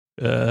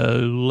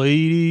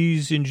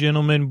Ladies and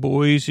gentlemen,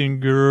 boys and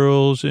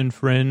girls, and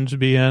friends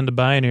beyond the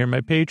binary,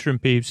 my patron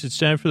peeps, it's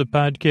time for the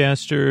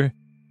podcaster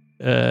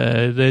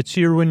that's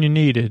here when you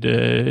need it.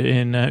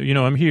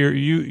 I'm here.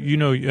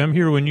 I'm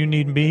here when you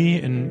need me,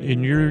 and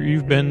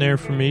you've been there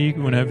for me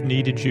when I've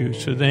needed you.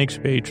 So thanks,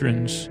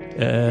 patrons.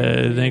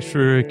 Thanks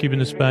for keeping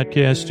this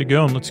podcast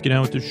going. Let's get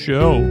on with the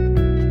show.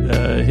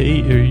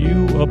 Hey, are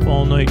you up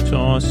all night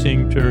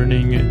tossing,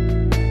 turning,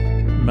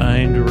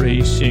 mind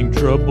racing,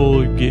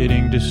 trouble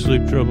getting to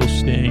sleep, trouble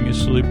staying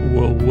asleep?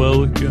 Well,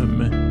 welcome.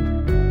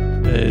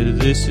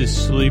 This is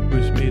Sleep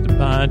With Me, the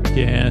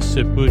podcast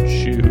that puts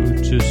you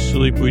to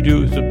sleep. We do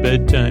it with a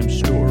bedtime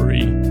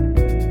story.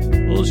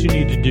 All you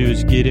need to do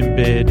is get in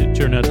bed,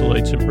 turn out the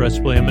lights, and press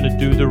play. I'm going to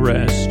do the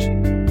rest.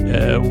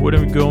 What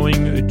I'm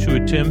going to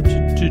attempt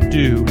to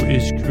do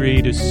is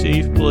create a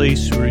safe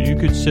place where you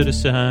could set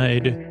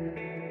aside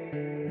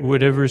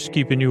whatever's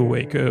keeping you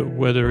awake,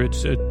 whether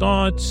it's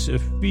thoughts,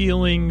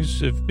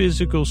 feelings,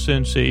 physical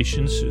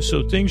sensations,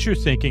 so things you're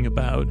thinking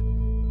about,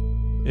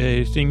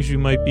 things you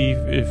might be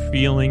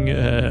feeling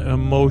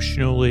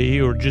emotionally,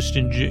 or just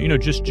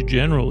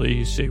generally.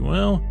 You say,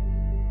 well,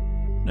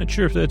 not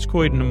sure if that's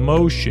quite an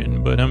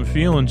emotion, but I'm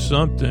feeling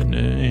something,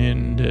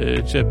 and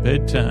it's at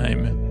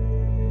bedtime.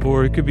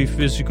 Or it could be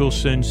physical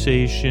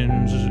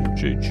sensations,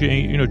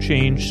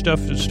 change,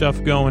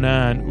 stuff going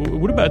on.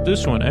 What about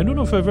this one? I don't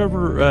know if I've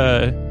ever,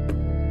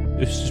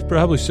 this is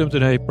probably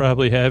something I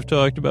probably have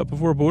talked about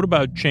before, but what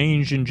about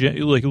change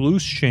like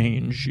loose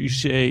change? You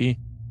say,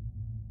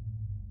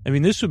 I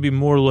mean, this would be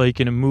more like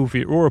in a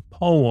movie or a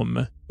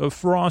poem, a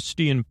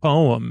Faustian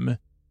poem,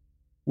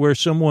 where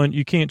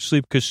you can't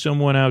sleep because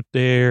someone out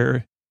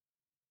there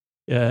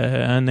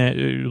on that,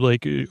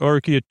 like,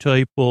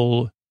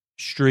 archetypal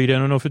street, I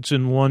don't know if it's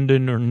in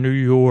London or New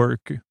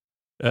York,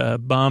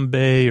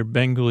 Bombay or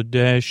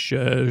Bangladesh,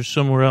 or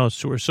somewhere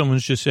else, where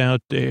someone's just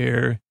out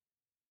there.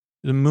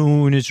 The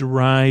moon is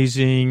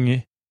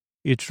rising,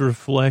 it's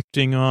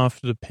reflecting off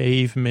the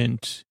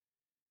pavement,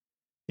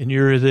 and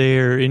you're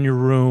there in your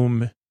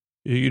room,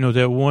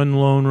 that one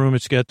lone room,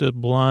 it's got the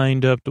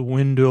blind up, the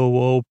window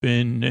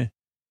open,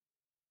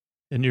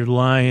 and you're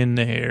lying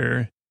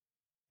there.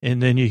 And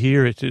then you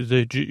hear it,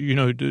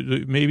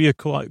 maybe a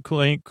click,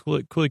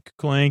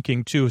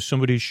 clanking too.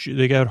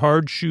 They got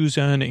hard shoes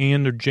on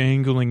and they're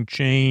jangling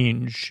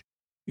change.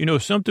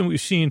 Something we've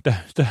seen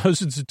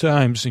thousands of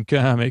times in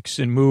comics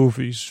and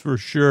movies, for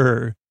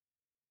sure.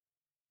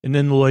 And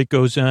then the light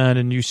goes on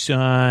and you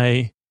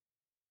sigh.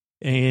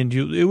 And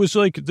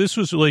this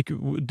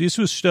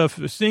was stuff,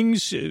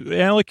 things,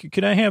 Alec,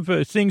 can I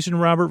have things in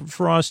Robert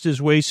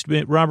Frost's waste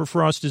bin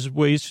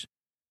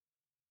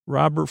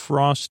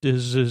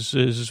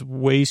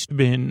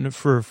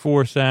for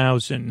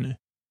 4,000,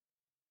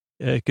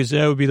 because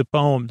that would be the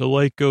poem. The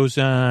light goes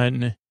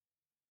on.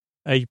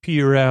 I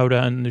peer out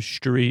on the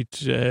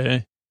street,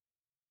 but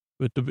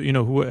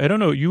I don't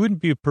know. You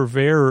wouldn't be a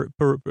purveyor.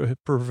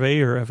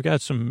 I've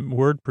got some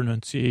word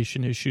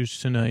pronunciation issues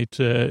tonight.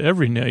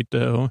 Every night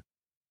though,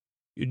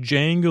 you're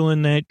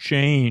jangling that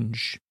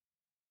change.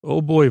 Oh,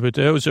 boy, but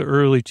that was an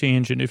early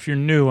tangent. If you're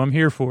new, I'm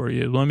here for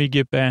you. Let me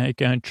get back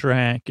on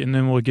track, and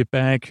then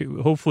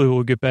hopefully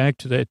we'll get back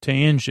to that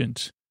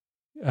tangent.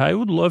 I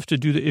would love to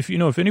do that.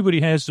 If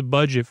anybody has the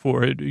budget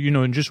for it,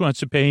 and just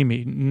wants to pay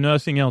me,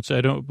 nothing else.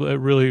 I don't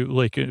really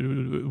like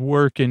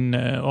work and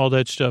all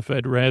that stuff.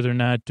 I'd rather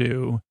not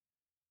do.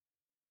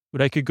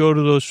 But I could go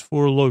to those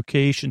 4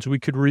 locations. We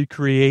could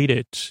recreate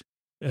it,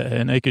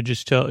 and I could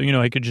just tell,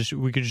 I could just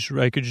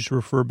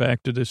refer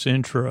back to this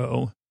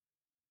intro.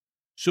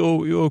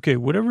 So, okay,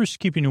 whatever's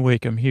keeping you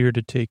awake, I'm here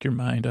to take your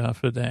mind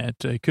off of that.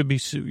 It could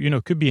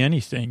be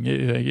anything.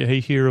 I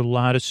hear a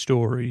lot of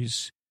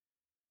stories.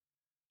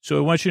 So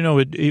I want you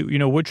to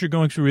know, what you're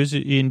going through is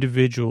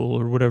individual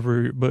or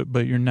whatever,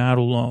 but you're not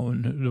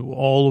alone.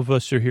 All of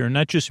us are here,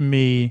 not just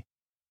me.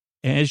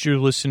 As you're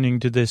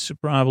listening to this,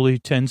 probably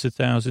tens of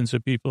thousands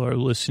of people are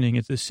listening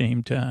at the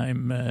same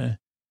time.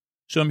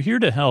 So I'm here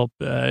to help.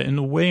 And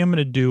the way I'm going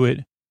to do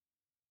it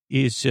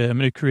is I'm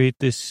going to create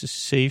this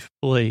safe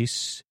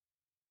place.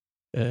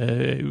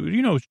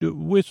 It's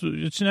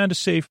not a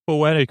safe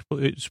poetic,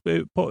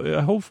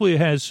 hopefully it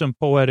has some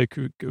poetic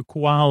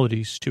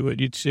qualities to it.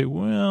 You'd say,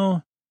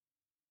 well,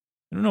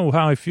 I don't know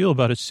how I feel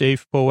about a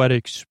safe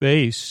poetic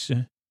space.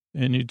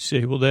 And you'd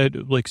say, well,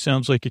 that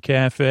sounds like a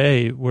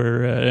cafe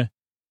where,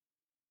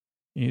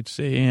 you'd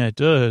say, yeah, it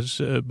does.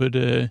 But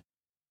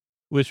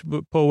with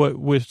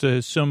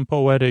some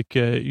poetic,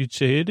 you'd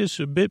say it is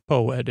a bit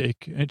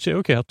poetic. I'd say,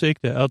 okay, I'll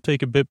take that. I'll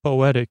take a bit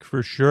poetic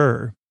for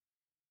sure.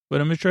 But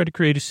I'm going to try to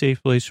create a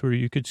safe place where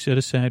you could set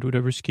aside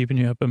whatever's keeping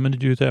you up. I'm going to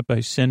do that by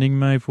sending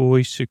my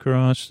voice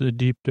across the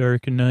deep,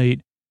 dark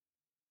night.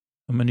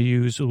 I'm going to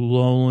use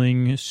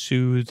lulling,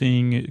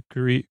 soothing,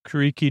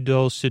 creaky,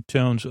 dulcet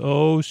tones.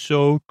 Oh,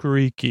 so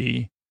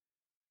creaky.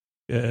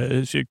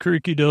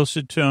 Creaky,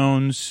 dulcet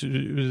tones. The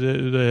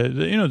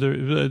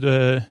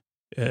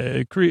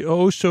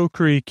Oh, so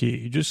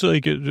creaky, just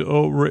like, yeah,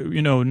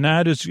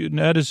 I was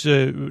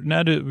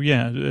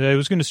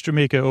going to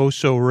make a oh,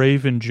 so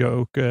raven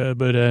joke,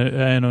 but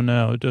I don't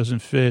know, it doesn't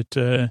fit,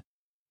 or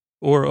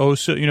oh,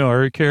 so,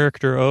 our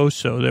character oh,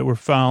 so that we're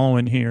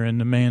following here in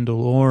the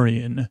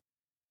Mandolorian,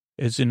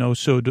 as in oh,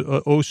 so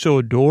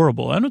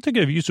adorable. I don't think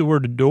I've used the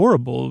word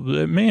adorable.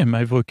 Man,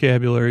 my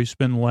vocabulary's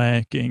been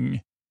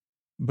lacking.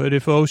 But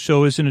if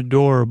Oso isn't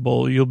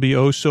adorable, you'll be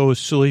Oso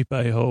asleep,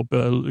 I hope.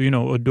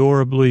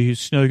 Adorably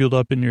snuggled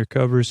up in your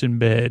covers in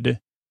bed.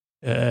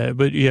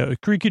 But yeah,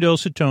 creaky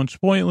dulcet tones,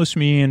 pointless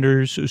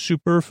meanders,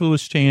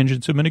 superfluous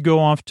tangents. I'm going to go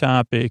off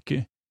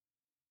topic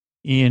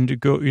and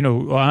go,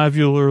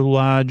 ovular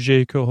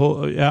logic.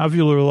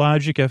 Ovular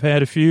logic, I've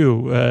had a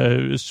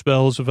few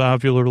spells of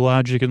ovular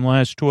logic in the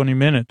last 20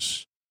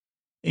 minutes.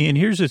 And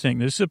here's the thing.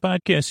 This is a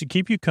podcast to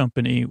keep you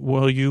company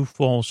while you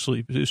fall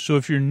asleep. So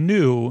if you're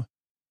new,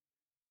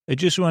 I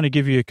just want to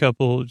give you a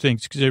couple of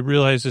things because I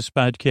realize this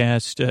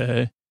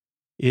podcast,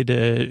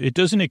 it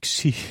doesn't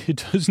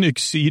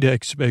exceed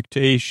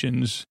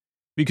expectations,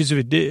 because if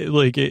it did,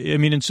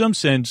 in some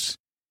sense,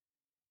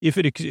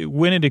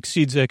 when it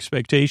exceeds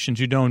expectations,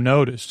 you don't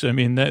notice. I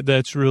mean,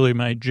 that's really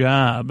my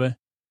job.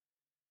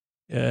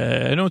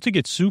 I don't think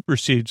it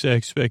supersedes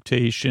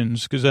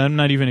expectations, because I'm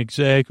not even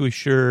exactly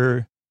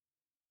sure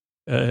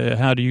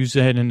how to use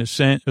that in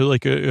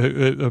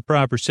a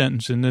proper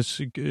sentence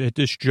at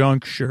this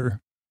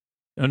juncture.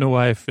 I don't know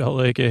why I felt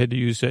like I had to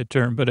use that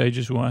term, but I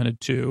just wanted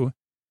to.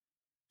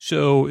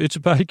 So it's a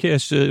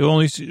podcast that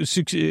only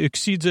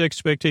exceeds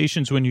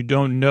expectations when you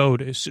don't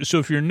notice. So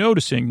if you're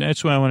noticing,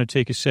 that's why I want to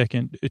take a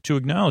second to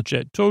acknowledge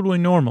that. Totally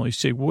normal. You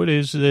say, what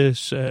is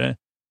this? I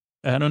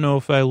don't know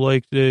if I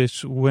like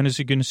this. When is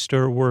it going to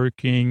start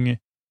working?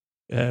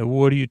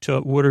 What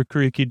are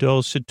creaky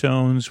dulcet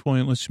tones,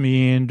 pointless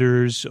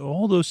meanders?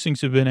 All those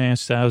things have been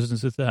asked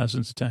thousands of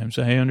times.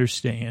 I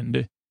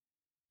understand.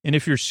 And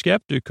if you're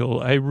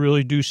skeptical, I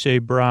really do say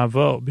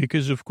bravo,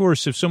 because, of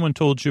course, if someone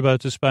told you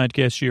about this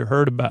podcast, you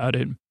heard about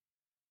it,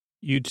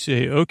 you'd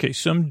say, okay,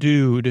 some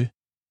dude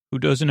who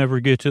doesn't ever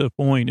get to the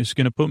point is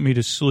going to put me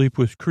to sleep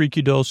with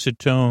creaky dulcet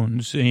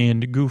tones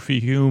and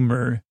goofy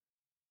humor,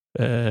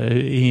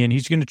 and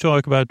he's going to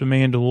talk about the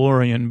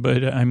Mandalorian,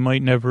 but I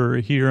might never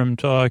hear him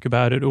talk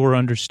about it or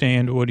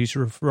understand what he's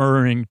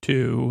referring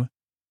to,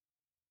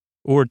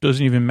 or it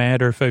doesn't even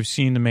matter if I've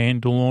seen the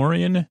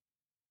Mandalorian.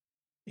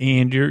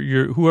 And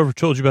whoever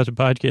told you about the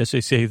podcast,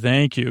 I say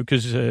thank you,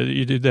 because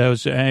that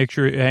was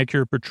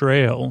accurate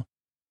portrayal.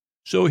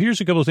 So here's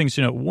a couple of things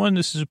to know. One,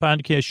 this is a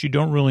podcast you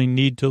don't really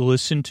need to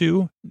listen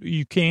to.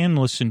 You can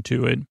listen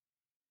to it.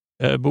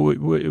 But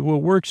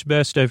what works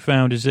best, I've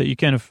found, is that you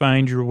kind of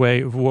find your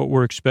way of what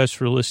works best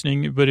for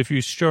listening. But if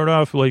you start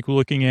off like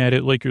looking at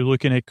it like you're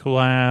looking at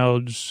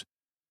clouds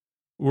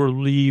or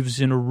leaves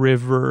in a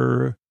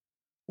river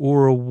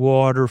or a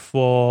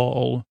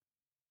waterfall,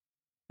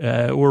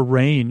 or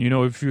rain,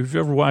 if you've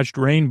ever watched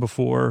rain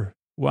before,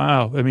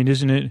 wow. I mean,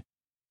 isn't it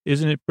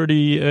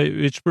pretty,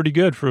 it's pretty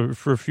good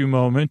for a few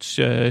moments.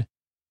 It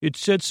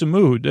sets a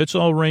mood. That's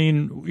all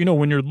rain,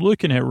 when you're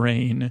looking at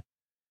rain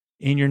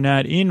and you're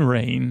not in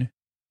rain.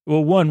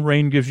 Well, one,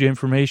 rain gives you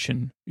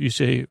information. You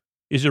say,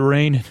 is it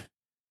rain?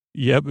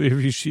 Yep.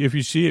 If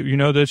you see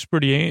it, that's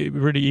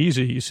pretty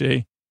easy. You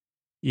say,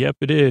 yep,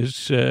 it is.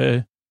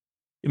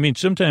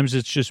 Sometimes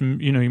it's just,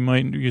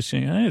 you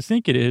say, I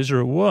think it is,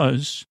 or it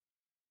was.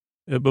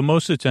 But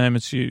most of the time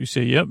it's you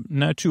say, yep,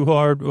 not too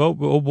hard.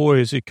 Oh boy,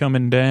 is it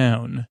coming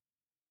down.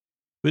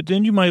 But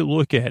then you might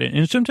look at it.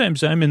 And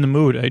sometimes I'm in the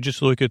mood. I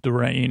just look at the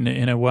rain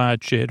and I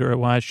watch it, or I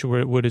watch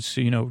what it's,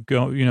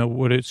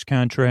 what it's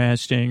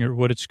contrasting or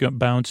what it's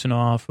bouncing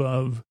off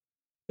of.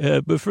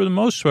 But for the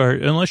most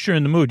part, unless you're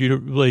in the mood,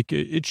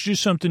 it's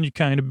just something you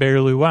kind of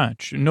barely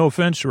watch. No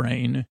offense,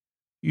 rain.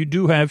 You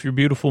do have your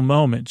beautiful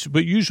moments,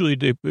 but usually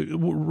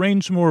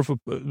rain's more of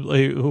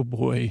oh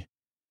boy.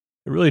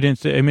 I really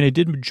didn't I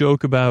did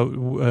joke about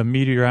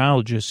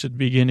meteorologists at the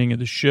beginning of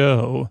the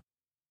show,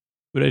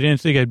 but I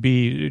didn't think I'd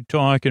be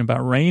talking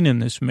about rain in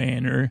this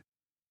manner.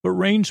 But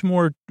rain's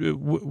more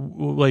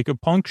like a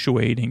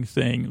punctuating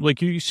thing. Like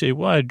you say,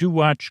 well, I do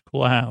watch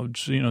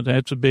clouds.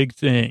 That's a big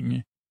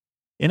thing.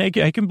 And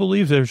I can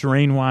believe there's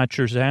rain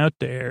watchers out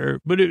there,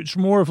 but it's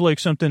more of like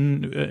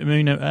something,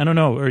 I don't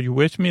know. Are you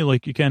with me?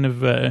 Like you kind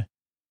of,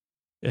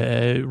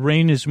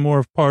 rain is more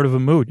of part of a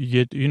mood.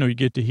 You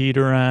get the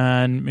heater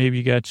on, maybe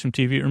you got some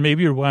TV, or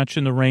maybe you're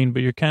watching the rain,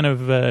 but you're kind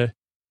of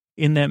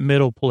in that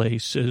middle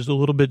place, is a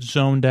little bit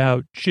zoned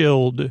out,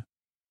 chilled,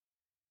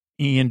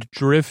 and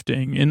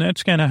drifting. And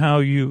that's kind of how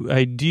you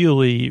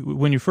ideally,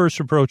 when you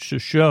first approach the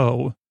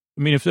show,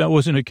 if that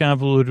wasn't a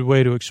convoluted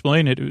way to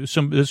explain it,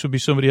 this would be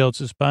somebody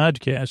else's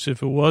podcast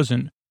if it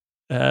wasn't.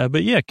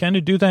 But yeah, kind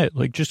of do that,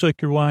 just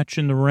like you're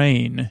watching the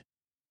rain.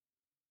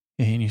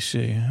 And you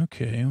say,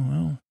 okay,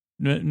 well,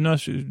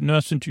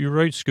 nothing to your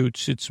right,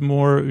 Scoots. It's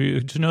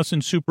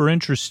nothing super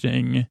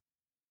interesting.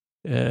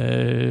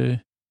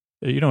 After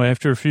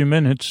a few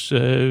minutes,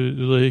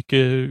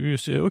 you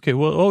say, okay,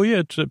 well, oh yeah,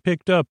 it's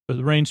picked up.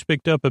 The rain's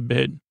picked up a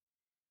bit.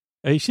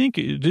 I think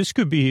this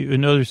could be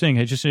another thing.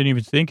 I just didn't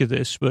even think of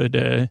this, but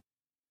they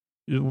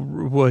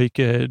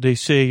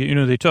say,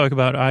 they talk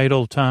about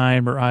idle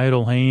time or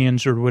idle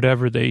hands or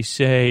whatever they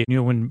say.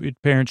 When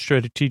parents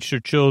try to teach their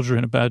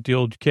children about the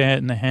old Cat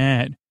in the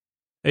Hat,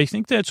 I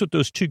think that's what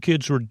those two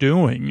kids were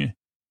doing.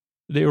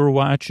 They were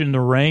watching the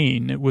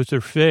rain with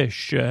their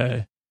fish.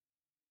 So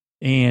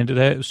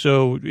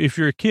if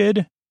you're a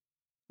kid,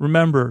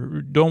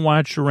 remember, don't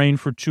watch the rain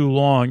for too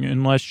long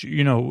unless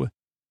you're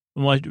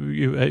going to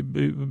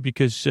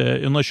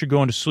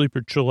sleep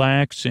or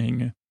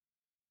chillaxing.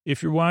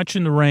 If you're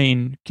watching the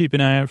rain, keep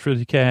an eye out for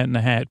the Cat in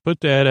the Hat. Put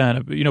that on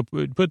a,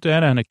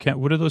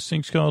 what are those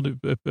things called?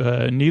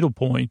 Needle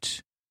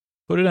points.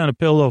 Put it on a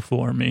pillow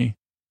for me.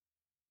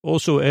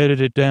 Also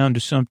edit it down to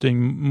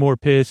something more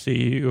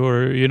pithy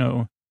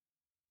or,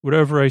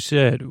 whatever I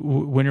said.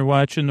 When you're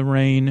watching the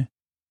rain,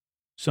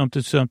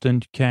 something,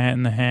 Cat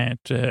in the Hat.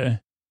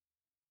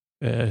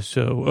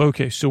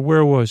 So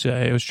where was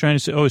I? I was trying to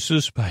say, it's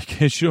this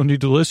podcast you don't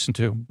need to listen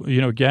to.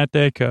 Got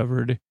that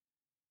covered.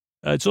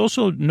 It's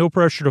also no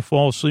pressure to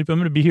fall asleep. I'm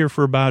going to be here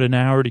for about an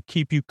hour to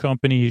keep you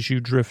company as you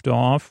drift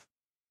off.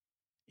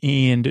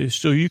 And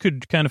so you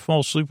could kind of fall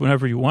asleep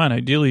whenever you want.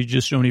 Ideally, you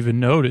just don't even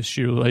notice.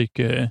 You're like,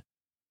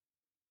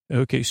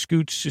 okay,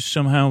 Scoots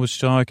somehow was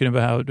talking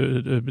about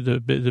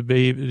the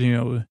baby,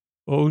 I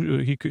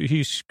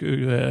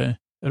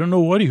don't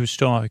know what he was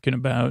talking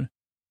about.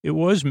 It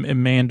was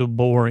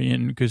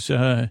Mandoborian because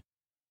I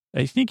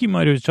think he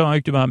might have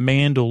talked about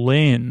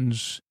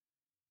mandolins.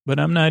 But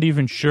I'm not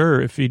even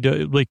sure if he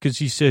does, because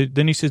he said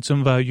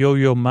something about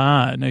Yo-Yo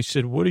Ma. And I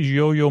said, what does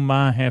Yo-Yo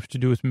Ma have to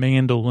do with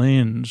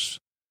mandolins?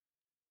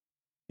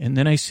 And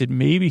then I said,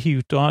 maybe he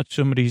thought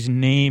somebody's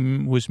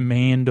name was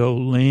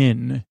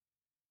Mandolin.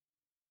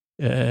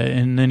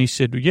 And then he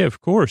said, yeah, of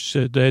course,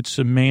 that's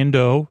a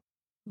Mando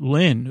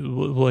Lin.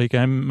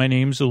 My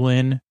name's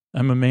Lin.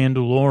 I'm a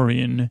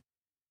Mandolorian.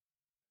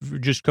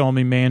 Just call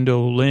me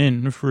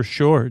Mandolin for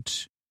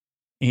short.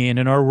 And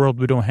in our world,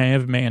 we don't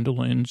have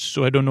mandolins,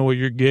 so I don't know what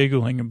you're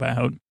giggling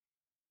about.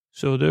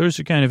 So there's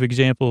a kind of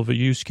example of a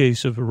use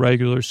case of a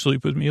regular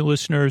sleep with me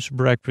listeners,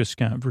 breakfast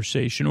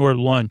conversation or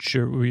lunch,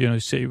 or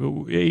say,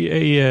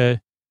 hey,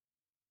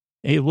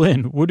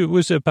 Lynn, what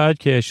was that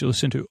podcast you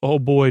listen to? Oh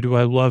boy, do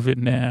I love it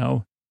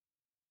now.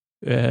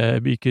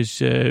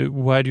 Because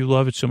why do you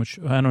love it so much?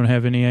 I don't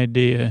have any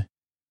idea.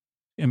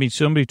 I mean,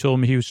 somebody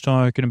told me he was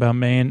talking about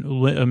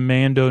a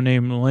Mando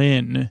named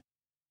Lynn.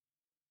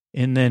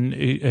 And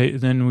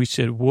then we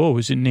said, whoa,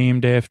 is it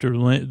named after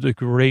the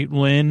great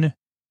Lynn?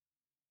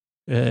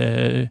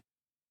 Friend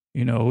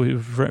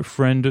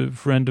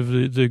of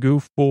the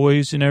Goof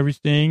Boys and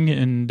everything.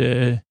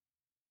 And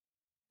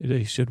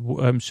they said,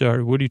 I'm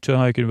sorry, what are you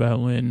talking about,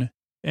 Lynn?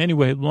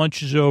 Anyway,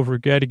 lunch is over.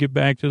 Got to get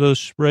back to those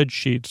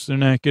spreadsheets. They're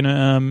not going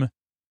to,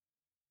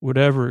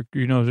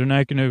 they're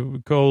not going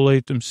to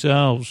collate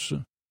themselves.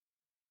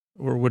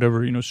 Or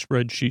whatever,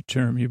 spreadsheet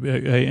term.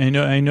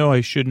 I know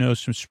I should know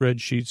some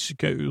spreadsheets.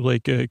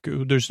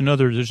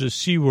 There's a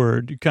C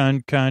word,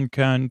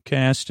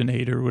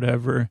 concatenate or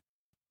whatever.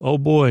 Oh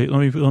boy,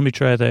 let me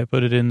try that.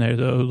 Put it in there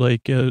though.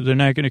 They're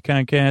not going to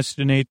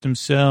concatenate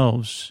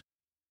themselves.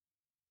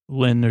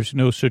 Lynn, there's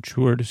no such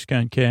word as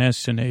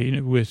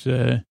concatenate with,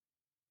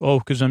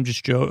 because I'm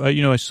just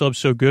joking. I slept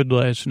so good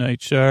last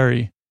night.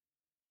 Sorry.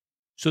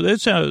 So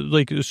that's how,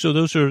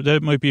 that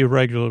might be a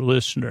regular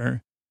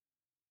listener.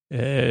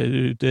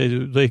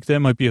 That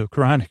might be a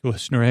chronic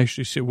listener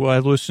actually say, well, I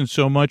listened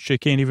so much I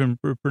can't even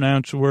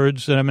pronounce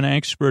words that I'm an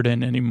expert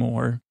in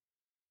anymore.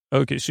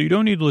 Okay, so you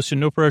don't need to listen,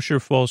 no pressure,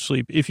 fall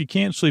asleep. If you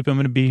can't sleep, I'm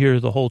going to be here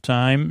the whole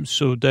time,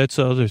 so that's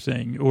the other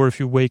thing. Or if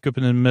you wake up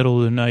in the middle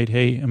of the night,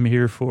 hey, I'm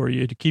here for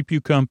you to keep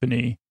you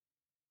company.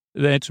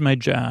 That's my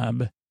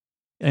job.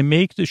 I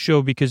make the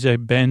show because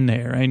I've been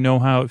there. I know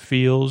how it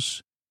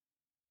feels.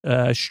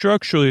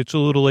 Structurally, it's a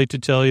little late to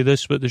tell you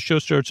this, but the show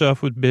starts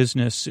off with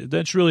business.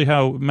 That's really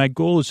how my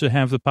goal is, to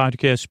have the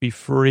podcast be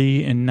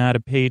free and not a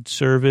paid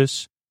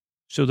service.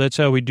 So that's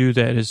how we do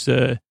that, is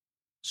the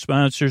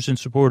sponsors and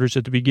supporters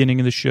at the beginning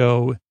of the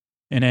show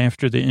and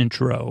after the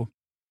intro.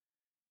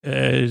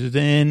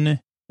 Then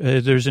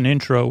there's an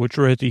intro, which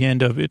we're at the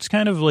end of. It's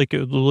kind of like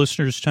the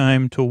listener's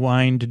time to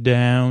wind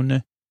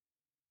down.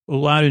 A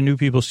lot of new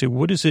people say,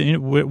 what is it?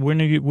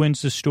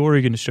 When's the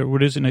story going to start?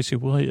 What is it? And I say,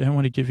 well, I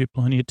want to give you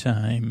plenty of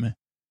time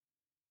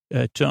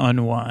to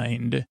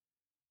unwind.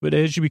 But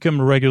as you become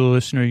a regular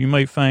listener, you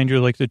might find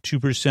you're like the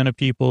 2% of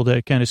people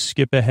that kind of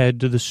skip ahead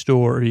to the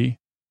story.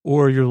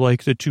 Or you're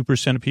like the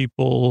 2% of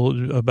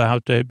people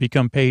about that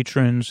become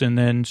patrons, and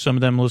then some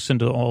of them listen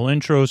to all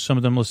intros, some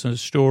of them listen to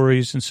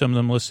stories, and some of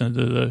them listen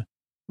to the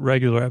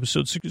regular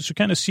episodes. So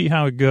kind of see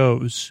how it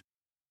goes.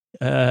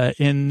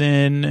 And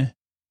then...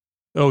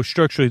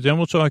 structurally, then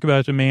we'll talk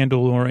about the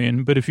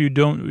Mandolorian. But if you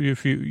don't,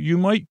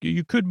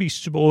 you could be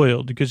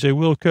spoiled, because I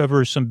will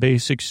cover some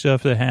basic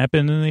stuff that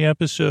happened in the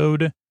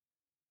episode,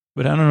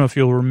 but I don't know if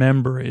you'll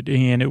remember it,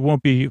 and it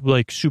won't be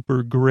like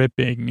super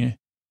gripping.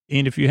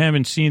 And if you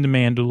haven't seen the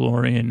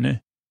Mandalorian,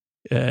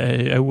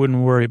 I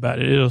wouldn't worry about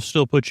it. It'll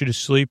still put you to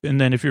sleep. And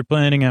then if you're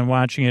planning on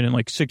watching it in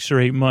like 6 or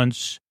 8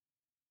 months,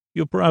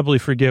 you'll probably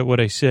forget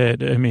what I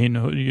said. I mean,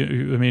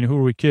 who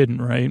are we kidding,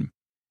 right?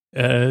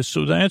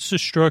 So that's the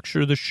structure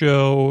of the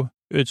show.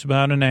 It's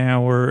about an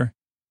hour.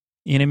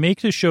 And I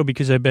make this show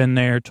because I've been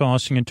there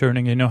tossing and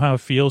turning. I know how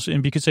it feels.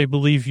 And because I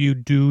believe you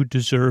do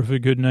deserve a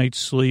good night's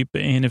sleep.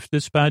 And if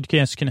this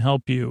podcast can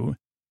help you,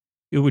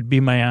 it would be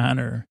my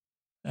honor.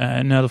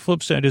 Now, the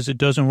flip side is it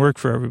doesn't work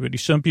for everybody.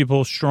 Some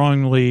people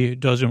strongly it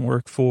doesn't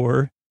work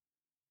for,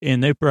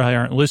 and they probably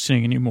aren't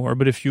listening anymore.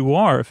 But if you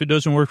are, if it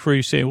doesn't work for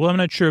you, say, well, I'm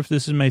not sure if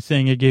this is my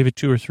thing. I gave it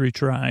 2 or 3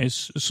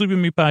 tries.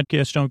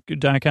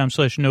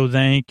 sleepwithmepodcast.com/no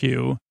thank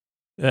you.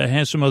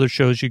 Has some other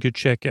shows you could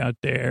check out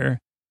there.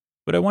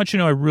 But I want you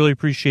to know I really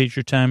appreciate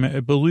your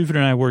time. Believe it or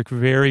not, I work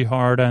very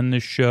hard on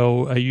this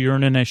show. I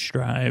yearn and I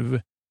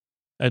strive.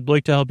 I'd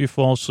like to help you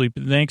fall asleep.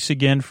 Thanks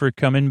again for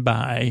coming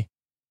by.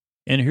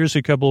 And here's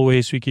a couple of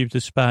ways we keep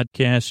this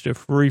podcast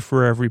free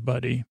for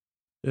everybody.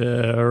 All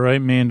right,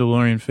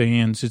 Mandalorian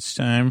fans, it's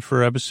time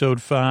for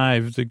episode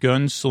 5, The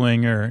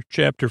Gunslinger,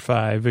 chapter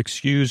 5,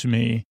 excuse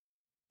me.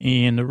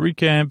 And the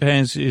recap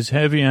is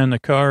heavy on the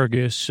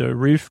Cargus,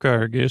 Reef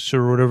Cargus,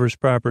 or whatever his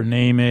proper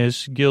name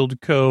is,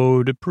 Guild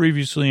Code,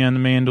 previously on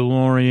the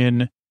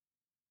Mandalorian,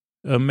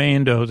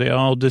 Mando, they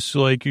all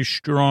dislike you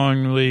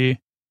strongly,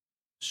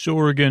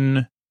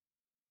 Sorgan,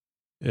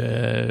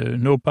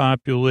 no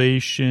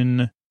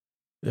population.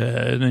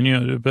 Then,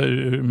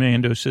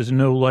 Mando says,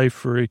 no life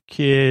for a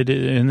kid.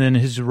 And then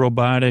his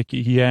robotic,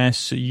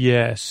 yes.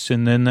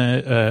 And then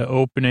the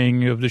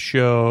opening of the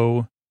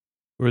show,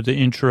 or the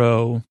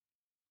intro,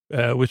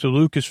 with the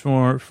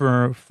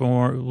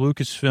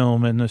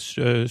Lucasfilm and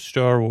the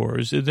Star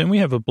Wars. And then we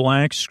have a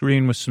black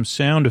screen with some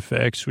sound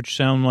effects, which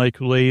sound like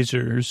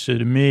lasers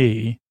to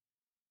me.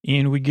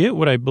 And we get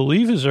what I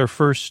believe is our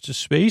first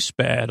space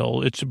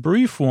battle. It's a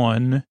brief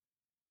one,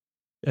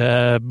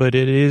 but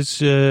it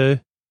is...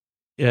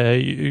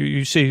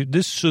 you say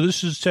this, so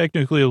this is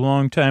technically a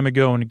long time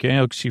ago in a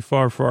galaxy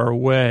far, far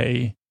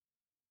away.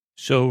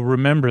 So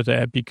remember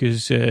that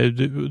because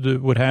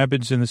what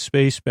happens in the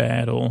space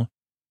battle,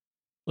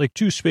 like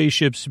 2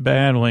 spaceships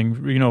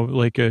battling,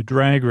 like a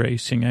drag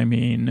racing, I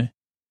mean.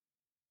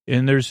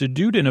 And there's a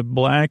dude in a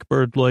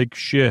Blackbird-like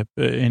ship,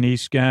 and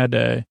he's got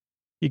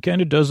he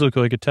kind of does look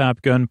like a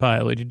Top Gun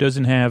pilot. He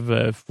doesn't have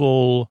a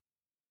full,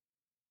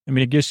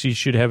 I guess he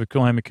should have a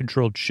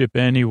climate-controlled ship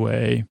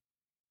anyway.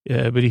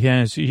 Yeah, but he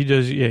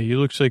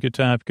looks like a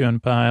Top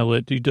Gun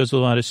pilot. He does a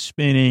lot of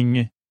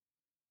spinning.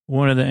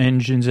 One of the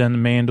engines on the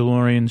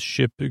Mandalorian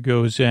ship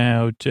goes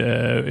out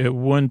at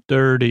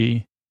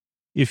 1:30.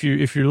 If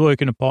you're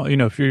looking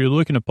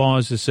to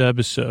pause this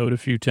episode a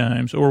few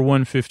times, or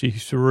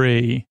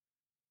 1:53.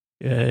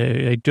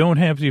 I don't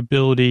have the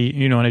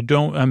ability, and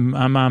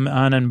I'm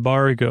on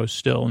embargo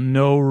still.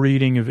 No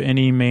reading of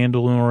any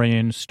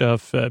Mandalorian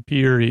stuff,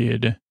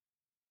 period.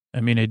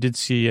 I did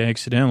see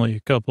accidentally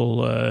a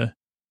couple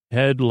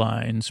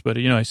headlines, but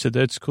I said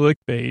that's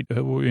clickbait.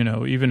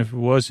 Even if it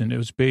wasn't, it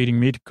was baiting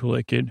me to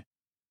click it.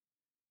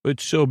 But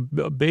so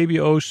Baby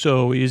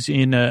Oso is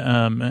in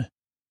a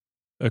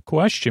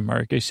question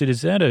mark. I said,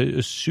 is that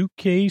a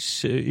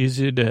suitcase? Is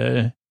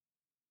it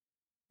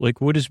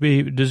what is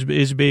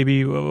is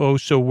Baby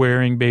Oso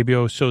wearing Baby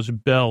Oso's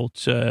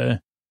belt? But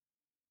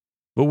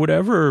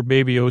whatever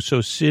Baby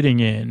Oso's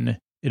sitting in,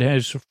 it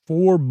has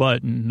 4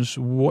 buttons.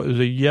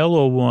 The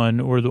yellow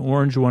one or the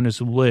orange one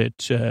is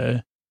lit.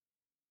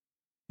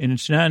 And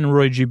it's not in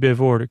Roy G. Biv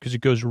order because it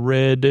goes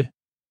red.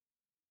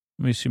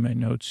 Let me see my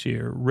notes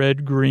here.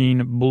 Red,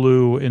 green,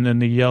 blue, and then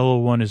the yellow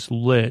one is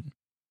lit.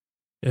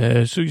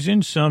 So he's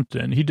in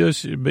something. He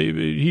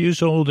is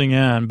holding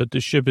on, but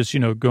the ship is,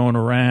 going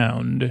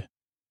around.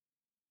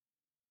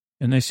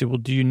 And they say, well,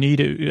 do you need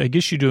it? I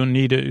guess you don't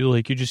need it.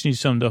 You just need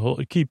something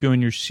to keep you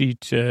in your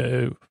seat.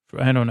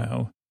 I don't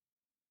know.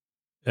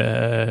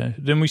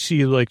 Then we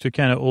see the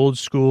kind of old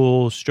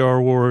school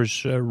Star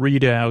Wars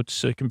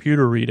readouts,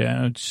 computer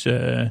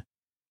readouts.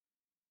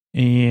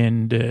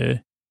 And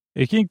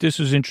I think this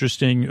was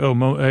interesting.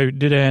 I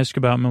did ask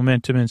about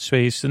momentum in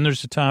space. Then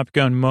there's a Top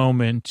Gun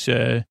moment,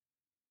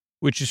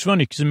 which is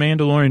funny because the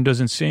Mandalorian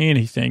doesn't say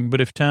anything.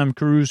 But if Tom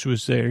Cruise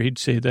was there, he'd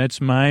say,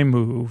 that's my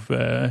move.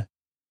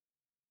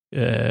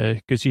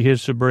 Because he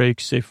hits the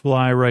brakes, they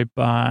fly right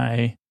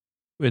by.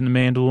 And the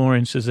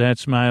Mandalorian says,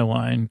 that's my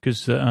line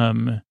because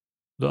the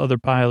other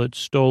pilot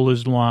stole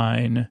his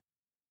line.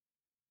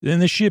 Then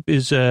the ship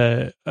is,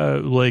 the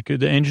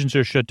engines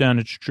are shut down.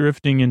 It's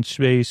drifting in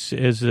space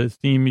as the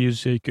theme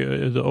music,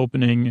 the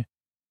opening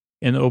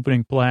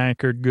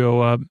placard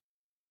go up.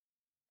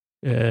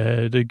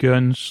 The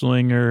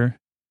gunslinger,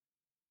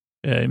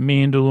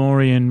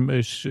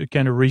 Mandalorian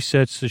kind of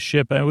resets the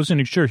ship. I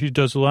wasn't sure. He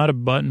does a lot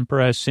of button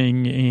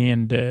pressing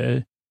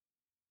and,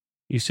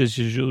 he says,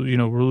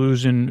 we're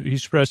losing,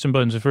 he's pressing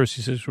buttons at first.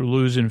 He says, we're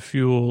losing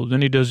fuel.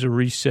 Then he does a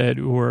reset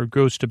or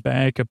goes to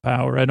backup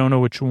power. I don't know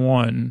which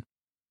one.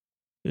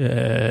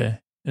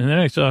 And then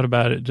I thought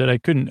about it that I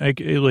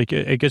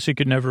guess it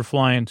could never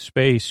fly in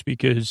space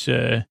because,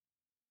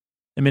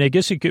 I mean, I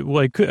guess I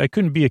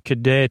couldn't be a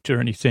cadet or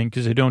anything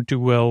because I don't do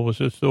well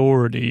with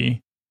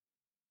authority.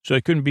 So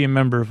I couldn't be a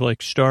member of like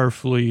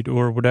Starfleet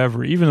or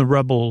whatever. Even the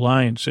Rebel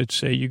Alliance, I'd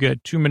say, you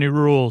got too many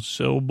rules.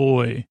 Oh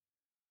boy.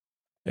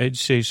 I'd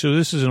say, so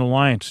this is an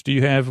alliance. Do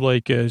you have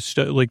like do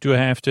I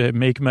have to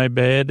make my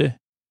bed?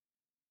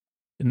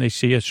 And they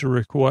say, yes,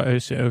 require. I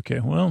say, okay,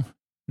 well,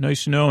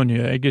 nice knowing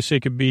you. I guess I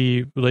could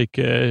be like,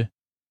 and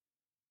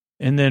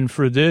then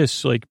for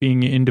this, like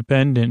being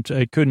independent,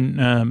 I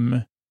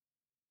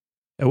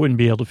wouldn't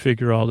be able to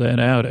figure all that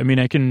out. I mean,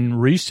 I can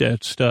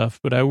reset stuff,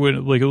 but I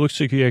wouldn't, like, it looks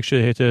like you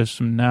actually have to have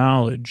some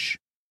knowledge.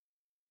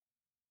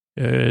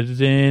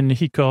 Then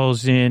he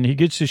calls in, he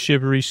gets the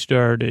ship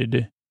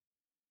restarted.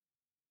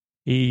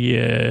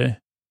 He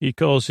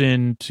calls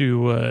in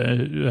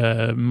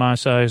to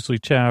Mos Eisley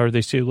Tower.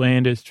 They say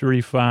land at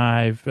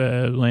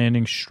 3-5,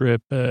 landing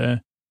strip.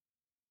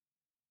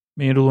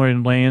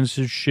 Mandalorian lands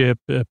his ship,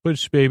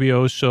 puts Baby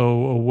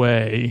Oso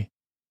away.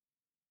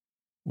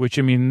 Which,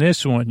 I mean,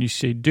 this one, you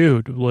say,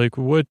 dude, like,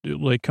 what,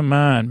 like, come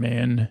on,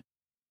 man.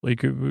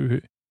 Like,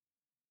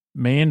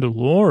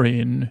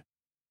 Mandalorian,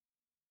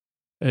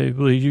 like,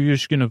 you're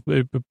just going to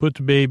put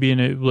the baby in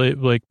it,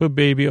 like, put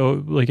baby,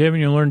 like, haven't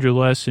you learned your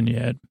lesson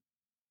yet?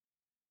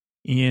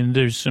 And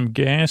there's some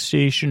gas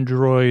station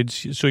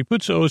droids. So he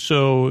puts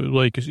Oso,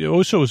 like,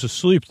 Oso is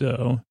asleep,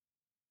 though.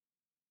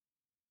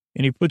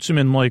 And he puts him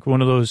in, like,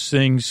 one of those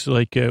things,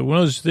 like, one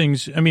of those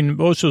things. I mean,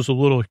 Oso's a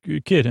little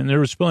kid, and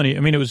there was plenty. I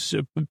mean, it was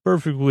a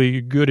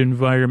perfectly good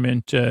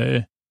environment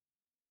for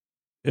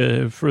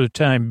the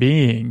time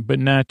being, but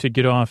not to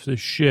get off the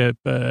ship.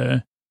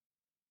 But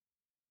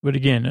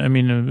again, I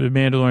mean, the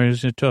Mandalorian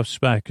is in a tough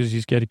spot because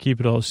he's got to keep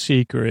it all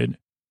secret.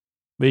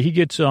 But he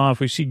gets off.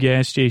 We see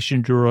gas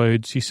station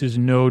droids. He says,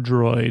 no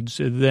droids.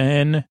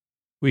 Then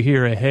we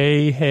hear a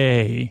hey,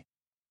 hey.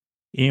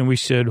 And we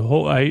said,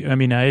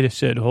 I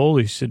said,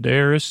 holy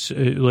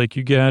Sedaris, like,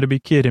 you got to be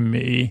kidding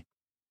me.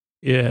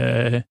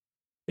 Yeah.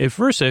 At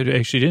first, I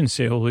actually didn't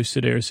say holy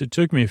Sedaris. It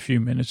took me a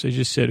few minutes. I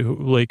just said,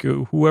 like,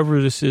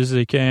 whoever this is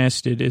they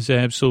casted is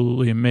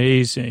absolutely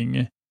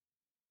amazing.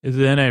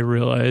 Then I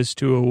realized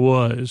who it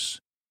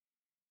was.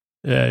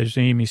 It's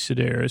Amy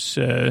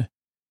Sedaris.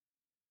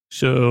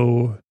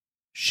 So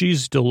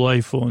she's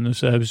delightful in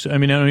this episode. I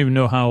mean, I don't even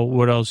know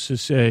what else to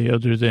say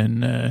other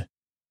than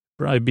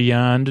probably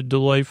beyond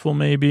delightful,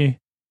 maybe.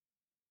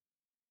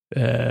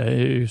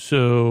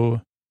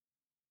 So,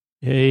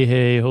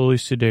 hey, holy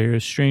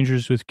Sedaris,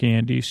 strangers with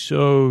candy,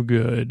 so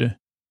good.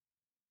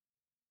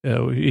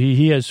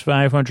 He has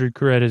 500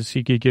 credits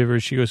he could give her.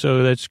 She goes,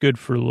 oh, that's good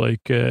for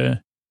like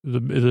the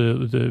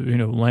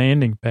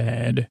landing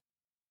pad.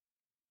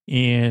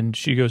 And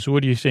she goes,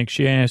 what do you think?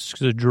 She asks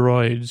the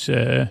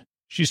droids.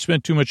 She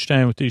spent too much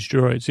time with these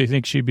droids. They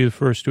think she'd be the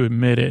first to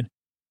admit it.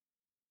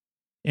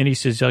 And he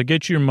says, I'll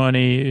get your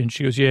money. And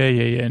she goes,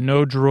 yeah.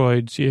 No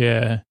droids,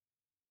 yeah.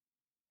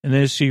 And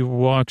then as he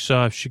walks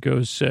off, she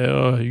goes,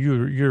 oh,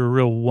 you're a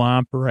real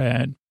womp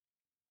rat.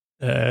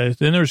 Then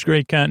there's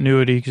great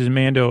continuity because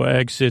Mando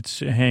exits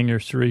Hangar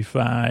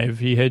 3-5.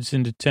 He heads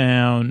into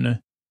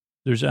town.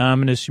 There's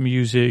ominous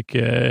music.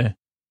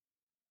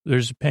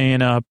 There's a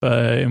pan up,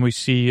 and we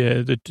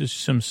see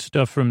some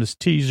stuff from this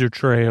teaser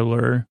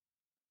trailer.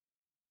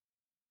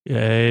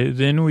 I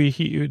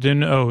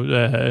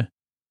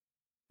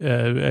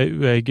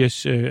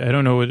guess, I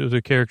don't know what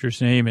the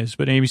character's name is,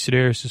 but Amy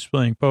Sedaris is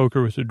playing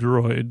poker with the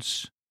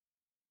droids.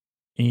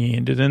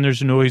 And then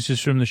there's noises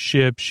from the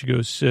ship. She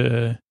goes,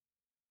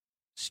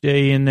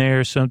 stay in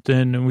there,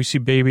 something. And we see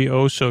Baby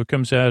Oso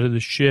comes out of the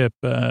ship.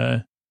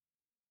 And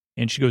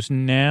she goes,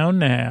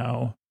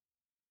 now.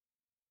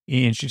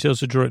 And she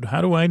tells the droid,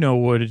 how do I know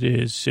what it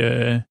is?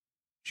 She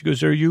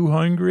goes, are you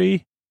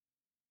hungry?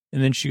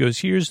 And then she goes,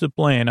 here's the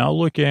plan. I'll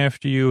look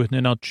after you, and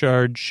then I'll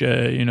charge,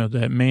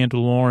 that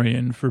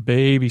Mandalorian for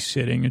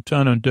babysitting, a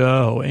ton of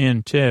dough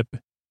and tip.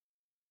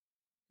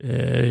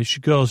 She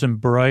calls him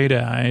Bright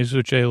Eyes,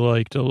 which I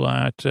liked a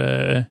lot.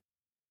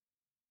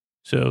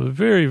 So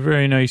very,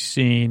 very nice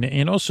scene.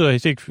 And also, I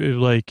think, they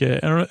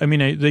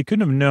couldn't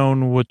have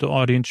known what the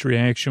audience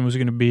reaction was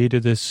going to be to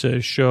this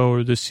show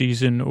or this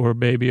season or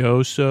Baby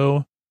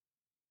Oso.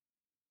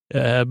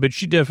 But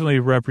she definitely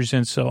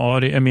represents the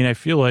audience. I mean, I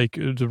feel like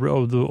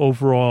the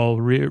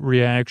overall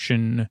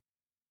reaction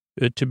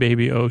to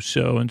Baby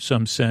Oso in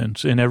some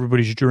sense, in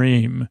everybody's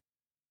dream,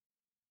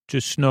 to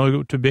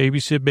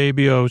babysit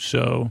Baby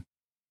Oso.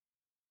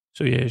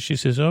 So yeah, she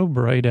says, oh,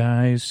 Bright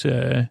Eyes.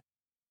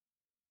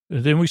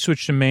 Then we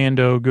switch to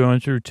Mando going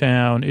through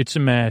town. It's a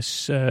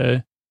mess.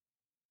 And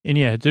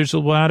yeah, there's a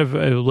lot of,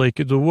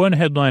 the one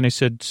headline I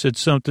said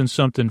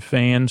something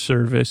fan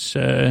service,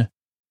 and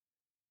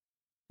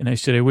I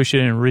said, I wish I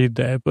didn't read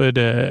that, but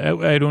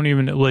I don't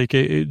even,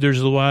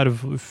 there's a lot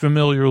of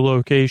familiar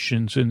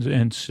locations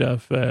and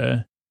stuff.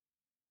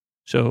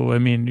 So, I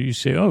mean, you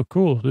say, oh,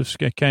 cool,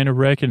 I kind of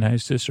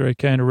recognize this, or I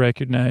kind of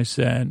recognize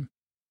that. It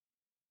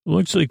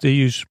looks like they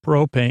use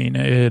propane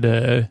at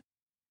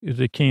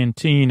the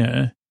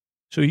cantina.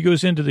 So he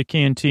goes into the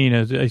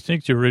cantina, I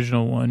think the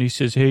original one. He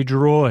says, hey,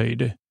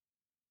 droid.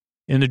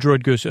 And the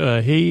droid goes,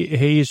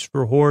 hay is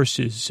for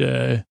horses.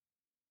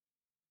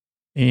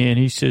 And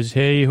he says,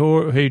 hey,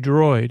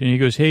 droid. And he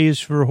goes, hay is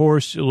for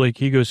horse. Like,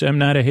 he goes, I'm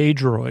not a hay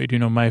droid. You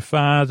know, my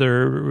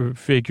father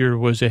figure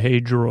was a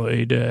hay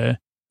droid.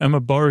 I'm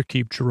a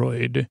barkeep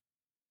droid.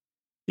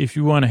 If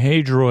you want a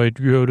hay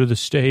droid, go to the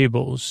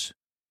stables.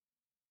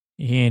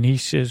 And he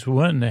says,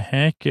 what in the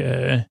heck?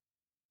 And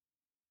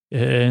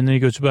then he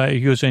goes,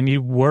 I need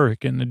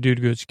work. And the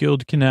dude goes,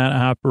 guild cannot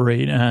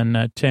operate on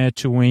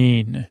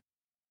Tatooine.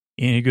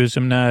 And he goes,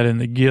 I'm not in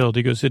the guild.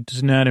 He goes, it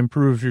does not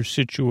improve your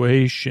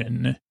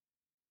situation.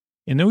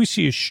 And then we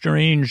see a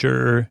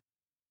stranger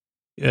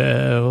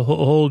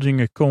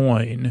holding a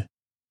coin.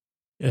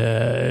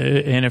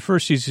 And at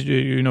first he's,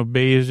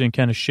 bathed in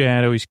kind of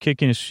shadow. He's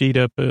kicking his feet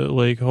up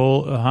like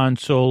Han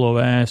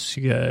Solo-esque.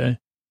 And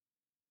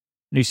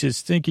he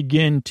says, think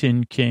again,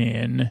 tin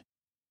can.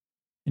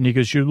 And he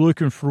goes, you're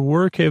looking for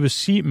work? Have a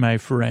seat, my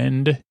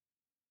friend.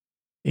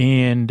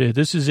 And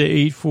this is at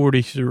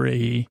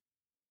 8:43.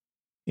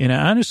 And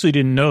I honestly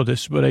didn't know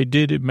this, but I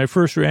did. My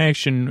first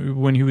reaction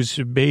when he was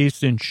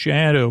bathed in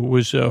shadow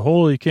was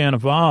holy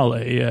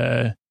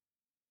cannavale.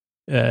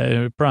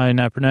 Probably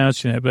not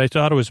pronouncing that, but I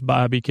thought it was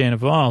Bobby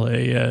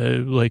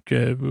Cannavale,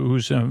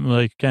 who's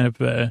kind of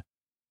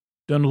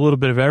done a little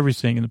bit of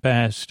everything in the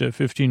past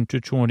 15 to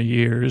 20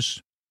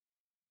 years.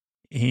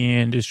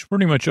 And it's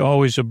pretty much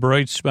always a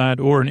bright spot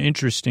or an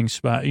interesting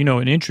spot,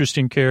 an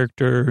interesting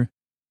character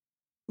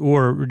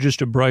or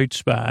just a bright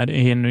spot.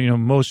 And,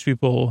 most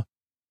people,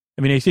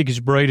 I think his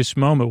brightest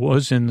moment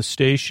was in The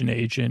Station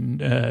Agent.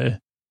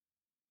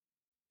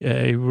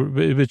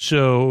 But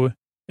so,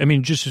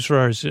 just as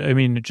far as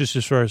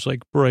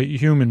like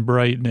human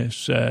brightness.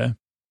 So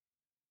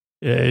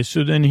then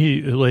then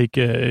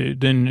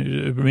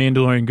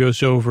Mandalorian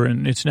goes over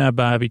and it's not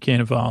Bobby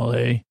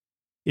Cannavale.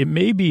 It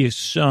may be his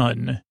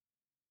son.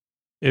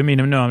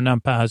 No, I'm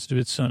not positive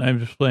it's son. I'm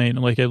just playing,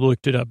 I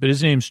looked it up, but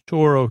his name's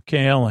Toro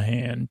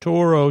Callahan.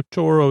 Toro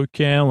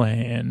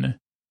Callahan.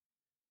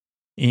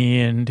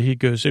 And he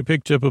goes, I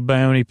picked up a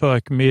bounty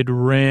puck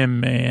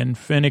mid-rim, and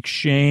Fennec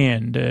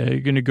Shand,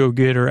 going to go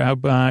get her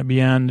out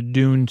beyond the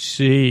Dune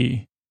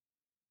Sea.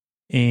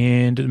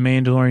 And the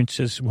Mandalorian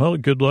says, well,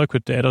 good luck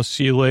with that. I'll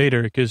see you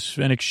later, because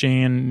Fennec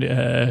Shand,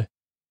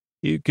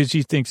 because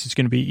he thinks it's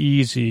going to be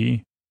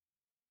easy.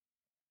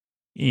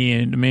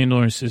 And the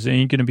Mandalorian says, it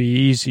ain't going to be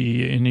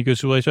easy. And he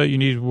goes, well, I thought you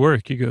needed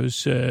work. He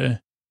goes, well,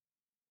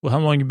 how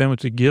long you been with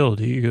the guild?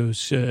 He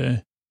goes,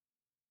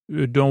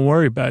 don't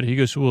worry about it. He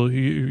goes, well,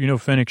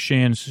 Fennec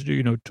Shand's,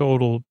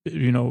 total,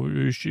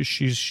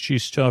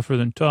 she's tougher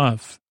than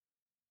tough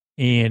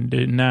and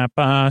not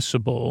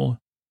possible.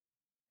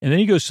 And then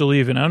he goes to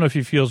leave. And I don't know if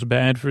he feels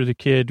bad for the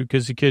kid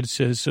because the kid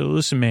says, so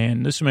listen,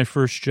 man, this is my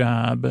first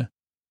job.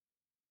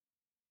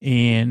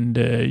 And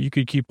you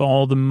could keep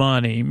all the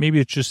money. Maybe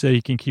it's just that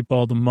he can keep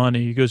all the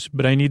money. He goes,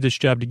 but I need this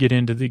job to get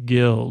into the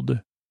guild. He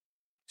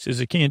says,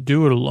 I can't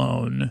do it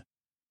alone.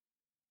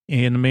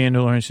 And the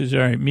Mandalorian says, all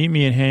right, meet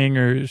me at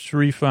hangar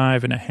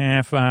 3-5 in a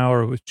half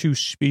hour with 2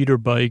 speeder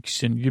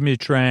bikes and give me a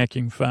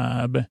tracking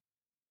fob.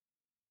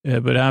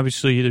 But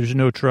obviously there's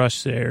no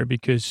trust there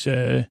because,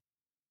 so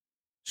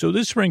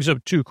this brings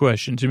up 2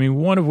 questions.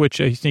 One of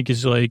which I think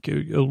is like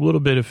a little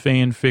bit of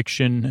fan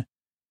fiction.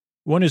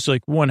 One is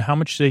how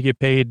much they get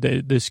paid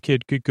that this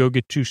kid could go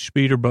get 2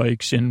 speeder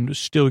bikes and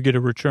still get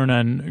a return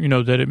on,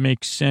 that it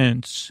makes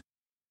sense.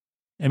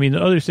 The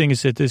other thing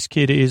is that this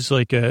kid is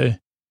like a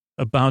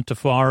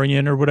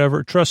Bountafarian or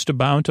whatever.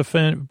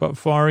 Trustafarian,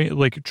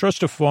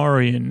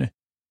 Trustafarian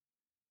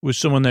was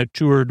someone that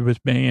toured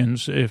with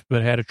bands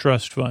but had a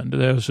trust fund.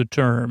 That was a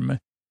term.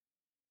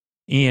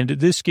 And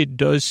this kid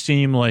does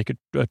seem like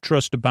a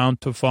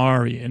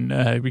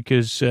Trustafarian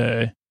because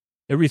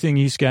everything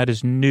he's got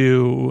is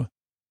new.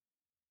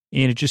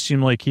 And it just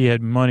seemed like he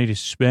had money to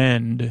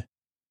spend.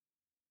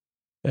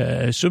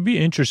 So it'd be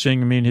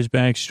interesting. His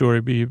backstory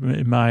would be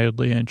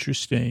mildly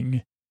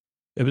interesting.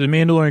 But the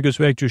Mandalorian goes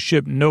back to his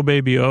ship, no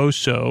baby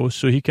Oso,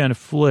 so he kind of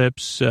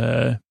flips.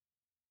 There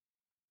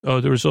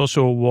was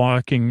also one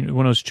of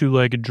those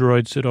 2-legged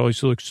droids that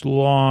always looks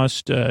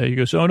lost. He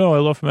goes, oh, no, I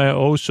left my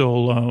Oso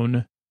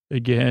alone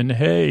again.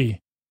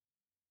 Hey.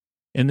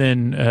 And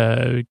then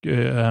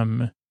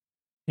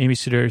Amy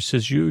Sedaris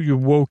says, you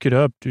woke it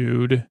up,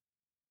 dude.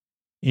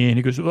 And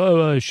he goes,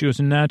 oh, she goes,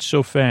 not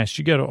so fast.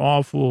 You got an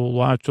awful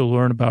lot to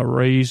learn about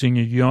raising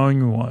a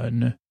young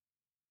one.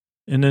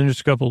 And then there's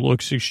a couple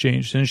looks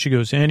exchanged. Then she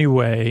goes,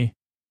 anyway,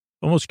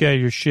 almost got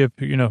your ship,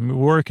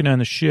 working on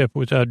the ship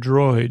without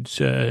droids.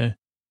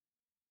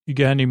 You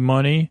got any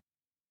money?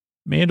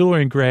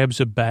 Mandalorian grabs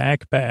a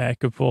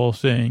backpack of all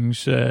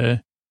things,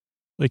 kind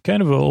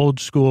of an old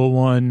school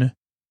one.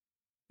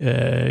 What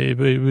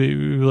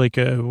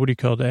do you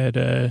call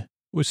that?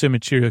 What's that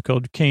material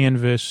called?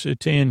 Canvas, a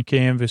tan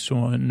canvas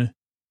one.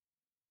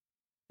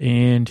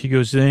 And he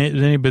goes,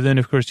 but then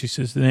of course he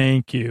says,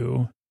 thank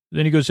you.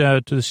 Then he goes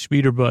out to the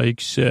speeder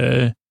bikes,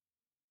 and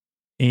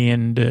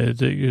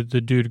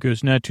the dude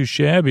goes, not too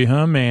shabby,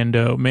 huh,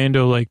 Mando?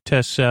 Mando,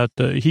 tests out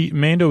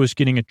Mando was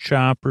getting a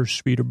chopper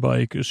speeder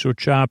bike, so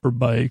chopper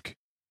bike.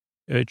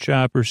 a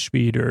chopper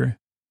speeder.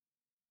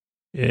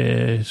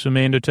 So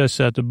Mando tests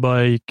out the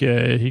bike.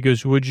 He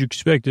goes, "What'd you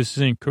expect? This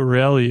is in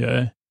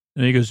Corellia."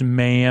 And he goes,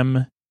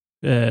 "Ma'am,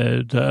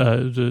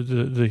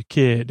 the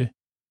kid."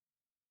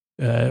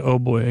 Oh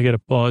boy, I got to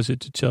pause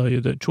it to tell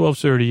you that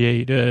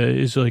 12:38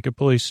 is like a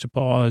place to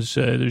pause.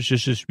 There's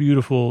just this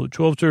beautiful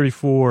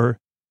 12:34.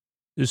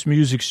 This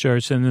music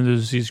starts, and then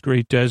there's these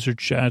great desert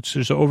shots.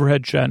 There's an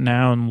overhead shot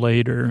now and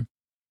later.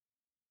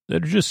 They're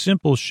just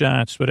simple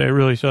shots, but I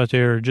really thought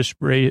they were just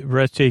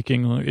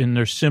breathtaking in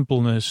their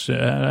simpleness.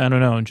 I don't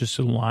know, and just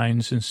the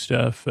lines and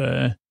stuff.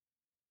 Then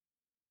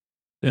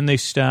they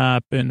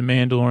stop, and the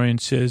Mandalorian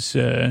says,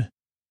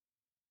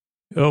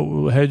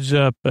 "Oh, heads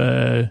up."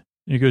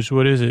 He goes,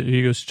 "What is it?"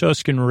 He goes,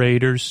 "Tusken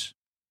Raiders."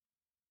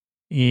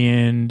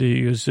 And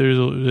he goes,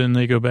 then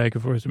they go back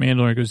and forth. The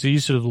Mandalorian goes,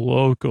 "These are the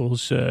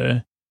locals."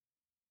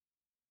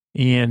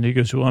 And he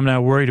goes, "Well, I'm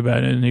not worried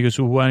about it." And he goes,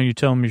 "Well, why don't you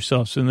tell them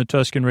yourself?" So then the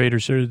Tusken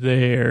Raiders are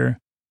there.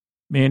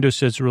 Mando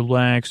says,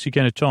 "Relax." He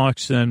kind of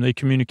talks to them. They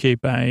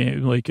communicate by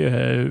like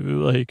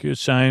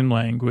sign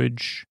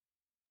language.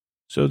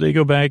 So they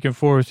go back and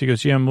forth. He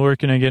goes, "Yeah, I'm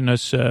working on getting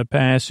us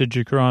passage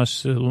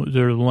across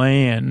their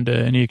land."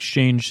 And he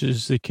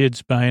exchanges the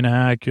kids'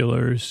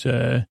 binoculars.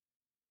 He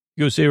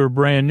goes, "They were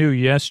brand new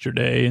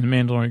yesterday." And the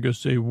Mandalorian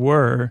goes, "They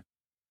were."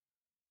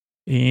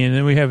 And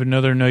then we have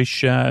another nice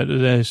shot.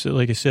 That's,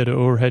 like I said, an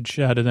overhead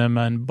shot of them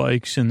on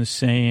bikes in the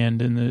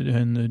sand and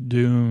the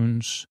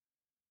dunes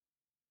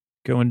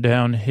going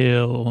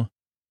downhill.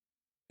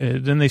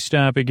 Then they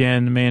stop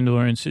again. The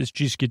Mandalorian says,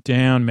 "Just get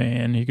down,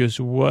 man." He goes,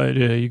 "What?"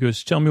 He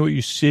goes, "Tell me what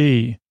you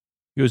see."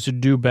 He goes, "To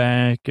do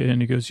back."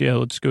 And he goes, "Yeah,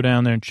 let's go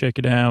down there and check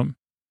it out."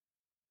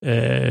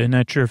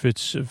 Not sure if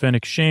it's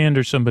Fennec Shand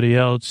or somebody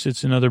else.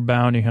 It's another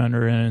bounty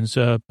hunter and ends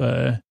up,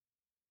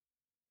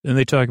 then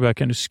they talk about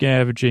kind of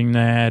scavenging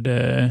that.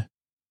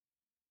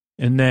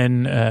 And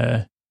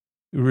then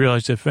we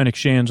realize that Fennec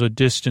Shand's a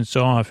distance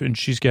off, and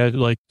she's got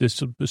like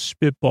this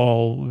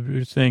spitball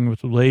thing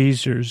with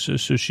lasers.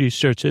 So she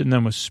starts hitting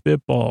them with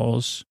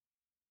spitballs,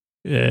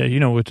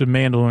 with the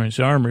Mandalorian's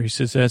armor. He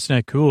says, "That's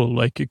not cool."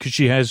 Like, because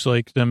she has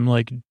like them,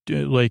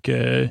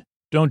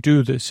 don't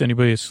do this,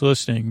 anybody that's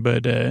listening,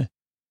 but they're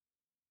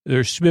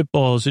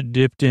spitballs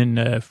dipped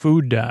in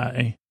food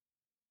dye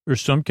or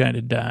some kind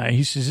of dye.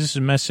 He says, "This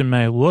is messing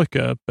my look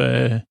up."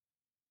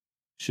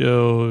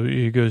 So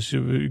he goes,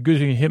 "Good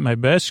thing you hit my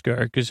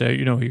Beskar," because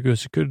he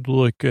goes, "It could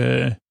look,"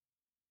 and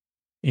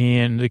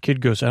the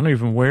kid goes, "I don't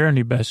even wear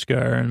any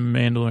Beskar." And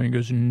Mandalorian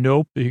goes,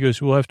 "Nope." He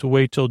goes, "We'll have to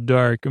wait till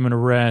dark. I'm going to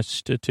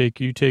rest.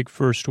 You take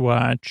first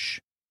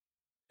watch."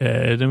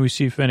 Then we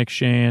see Fennec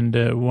Shand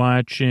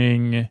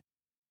watching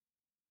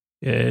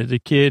the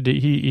kid.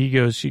 He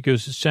goes,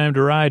 "It's time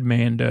to ride,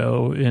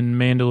 Mando." And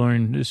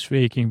Mandalorian is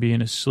faking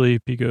being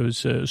asleep. He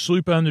goes,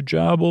 "Sleep on the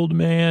job, old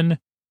man."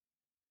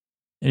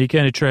 And he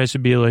kind of tries to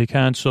be like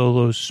Han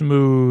Solo,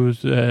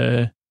 smooth.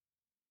 And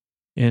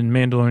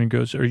Mandalorian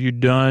goes, "Are you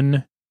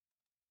done?"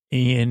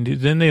 And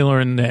then they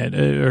learn that,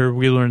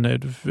 we learn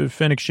that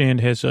Fennec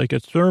Shand has like a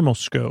thermal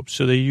scope.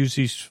 So they use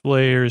these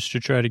flares to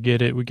try to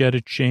get it. We got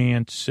a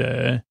chance.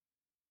 During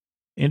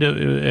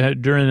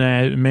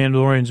that,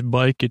 Mandalorian's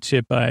bike gets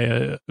hit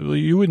by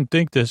you wouldn't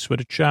think this, but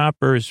a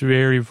chopper is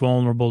very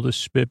vulnerable to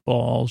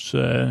spitballs.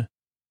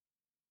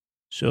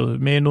 So the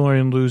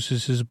Mandalorian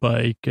loses his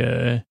bike.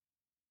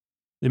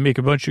 They make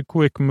a bunch of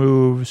quick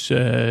moves,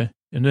 and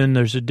then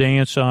there's a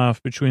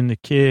dance-off between the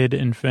kid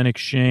and Fennec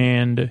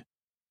Shand,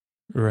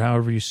 or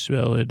however you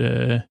spell it,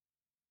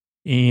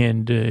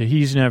 and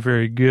he's not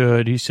very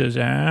good. He says,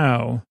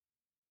 "Ow."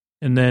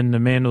 And then the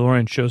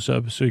Mandalorian shows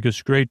up, so he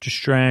goes, "Great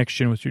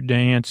distraction with your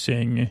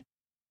dancing."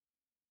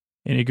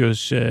 And he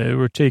goes,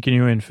 "We're taking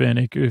you in,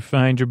 Fennec.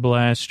 Find your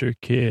blaster,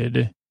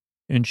 kid."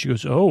 And she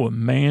goes, "Oh, a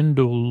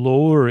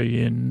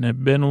Mandolorian. It's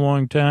been a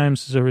long time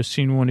since I've ever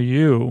seen one of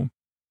you.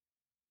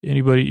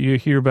 Anybody, you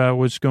hear about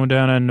what's going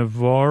down on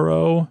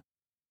Navarro?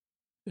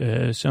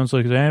 Sounds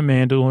like that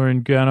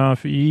Mandalorian got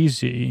off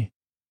easy."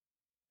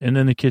 And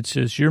then the kid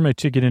says, "You're my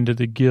ticket into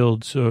the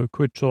guild, so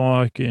quit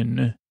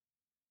talking."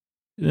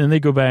 And then they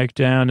go back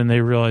down and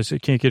they realize they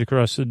can't get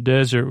across the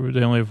desert where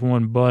they only have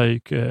one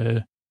bike.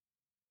 So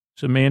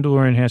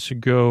Mandalorian has to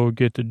go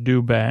get the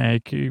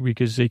do-back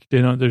because they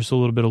don't, there's a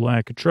little bit of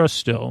lack of trust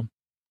still.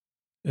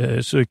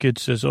 So the kid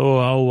says, "Oh,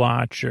 I'll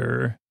watch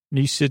her." And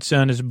he sits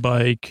on his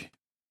bike.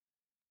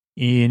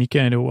 And he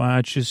kind of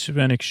watches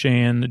Fennec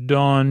Shand. The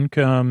dawn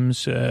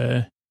comes,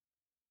 and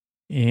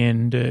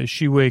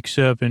she wakes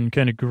up and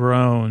kind of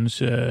groans.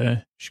 She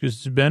goes,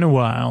 "It's been a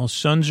while.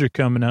 Suns are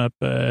coming up."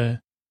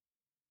 And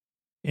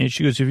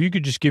she goes, "If you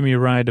could just give me a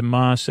ride to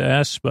Mos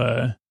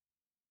Espa."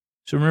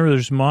 So remember,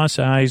 there's Mos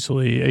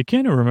Eisley. I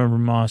kind of remember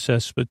Mos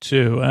Espa,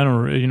 too. I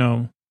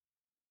don't,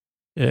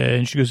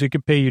 and she goes, "I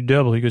could pay you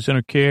double." He goes, "I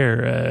don't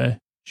care."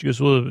 She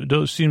goes, "Well,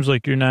 it seems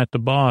like you're not the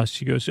boss."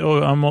 He goes,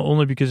 "Oh, I'm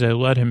only because I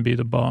let him be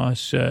the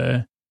boss.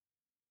 I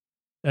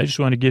just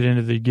want to get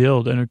into the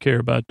guild. I don't care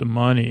about the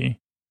money."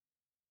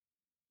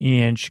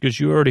 And she goes,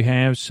 "You already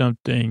have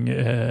something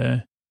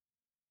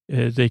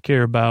they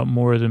care about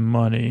more than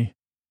money."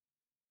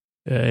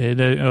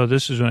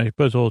 This is when I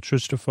put the whole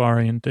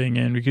Tristafarian thing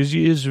in, because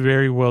he is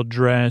very well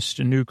dressed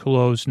and new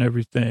clothes and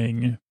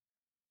everything.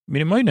 I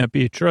mean, it might not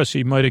be a trust.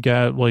 He might have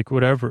got, like,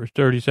 whatever,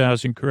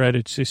 30,000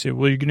 credits. They said,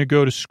 well, you're going to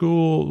go to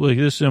school. Like,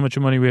 this is how much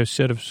money we have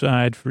set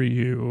aside for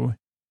you.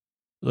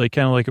 Like,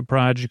 kind of like a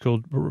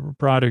prodigal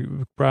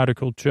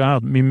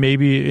child. I mean,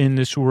 maybe in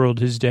this world,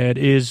 his dad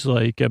is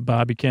like a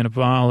Bobby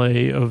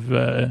Cannavale of,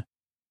 I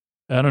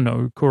don't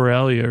know,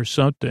 Corellia or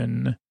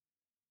something.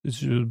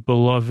 This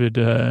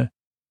beloved,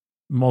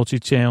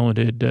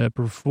 multi-talented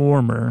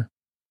performer.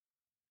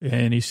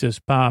 And he says,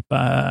 Pop,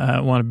 I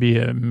want to be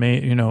a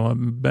man,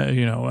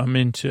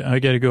 I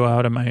got to go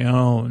out on my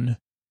own.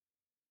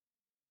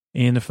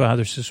 And the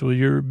father says, well,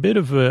 you're a bit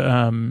of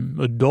a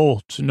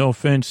adult. No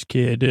offense,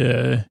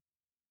 kid.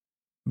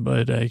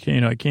 But I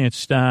can't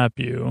stop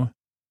you.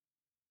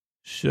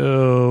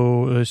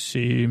 So let's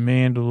see,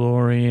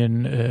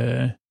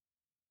 Mandolorian,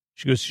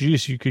 she goes,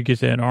 geez, you could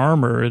get that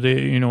armor, and the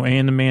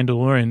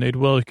Mandalorian, they'd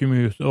welcome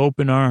you with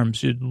open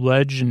arms. It's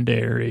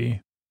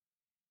legendary.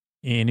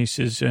 And he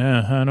says,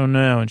 I don't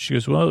know. And she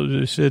goes, well,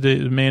 they said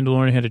that the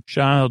Mandalorian had a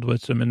child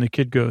with him. And the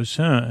kid goes,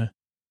 huh?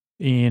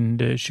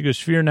 And she goes,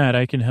 fear not,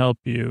 I can help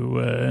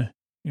you.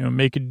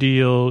 Make a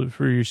deal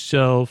for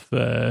yourself.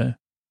 And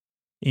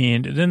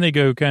then they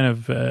go kind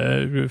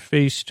of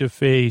face to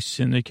face.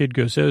 And the kid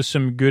goes, that was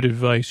some good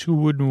advice. Who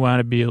wouldn't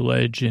want to be a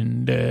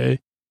legend?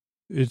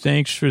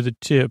 Thanks for the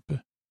tip.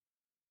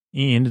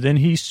 And then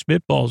he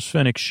spitballs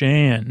Fennec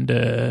Shand.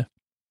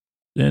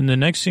 Then the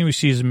next thing we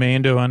see is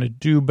Mando on a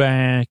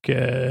do-back.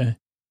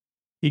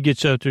 He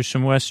gets out there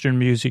some Western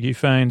music. He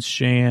finds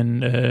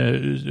Shand,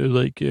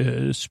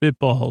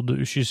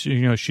 spitballed. She's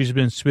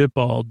been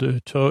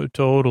spitballed,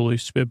 totally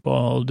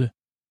spitballed.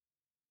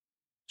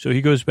 So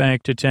he goes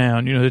back to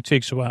town. It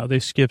takes a while. They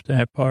skip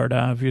that part,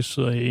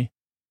 obviously.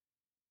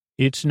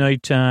 It's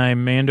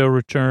nighttime. Mando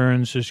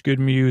returns. There's good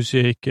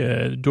music.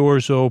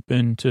 Doors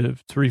open to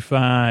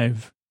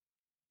 3-5.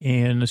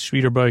 And the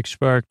speeder bike's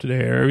parked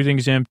there.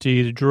 Everything's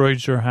empty. The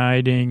droids are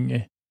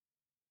hiding.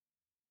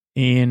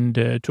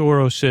 And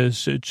Toro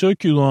says, it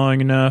took you long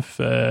enough.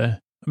 I'm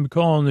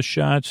calling the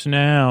shots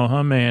now,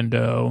 huh,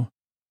 Mando?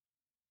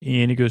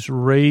 And he goes,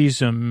 raise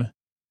them.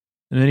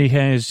 And then he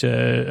has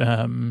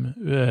Amy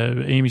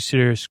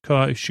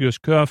Sedaris, she goes,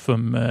 cuff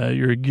him.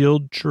 You're a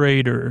guild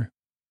traitor.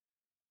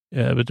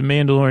 But the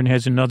Mandalorian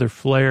has another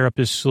flare up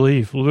his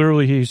sleeve.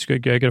 Literally, he's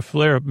got, I got a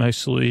flare up my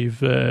sleeve.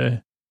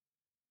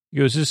 He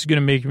goes, this is going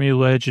to make me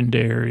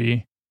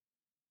legendary.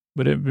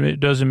 But it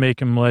doesn't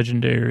make him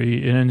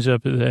legendary. It ends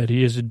up that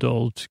he is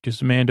adult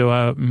because Mando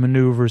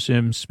outmaneuvers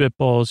him,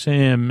 spitballs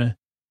him.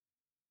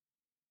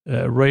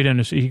 Right on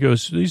his, he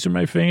goes, these are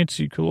my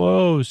fancy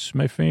clothes,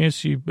 my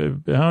fancy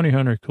bounty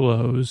hunter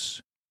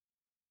clothes.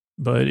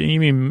 But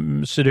Amy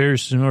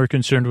Sedaris is more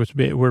concerned with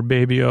where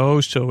Baby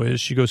Oso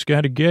is. She goes,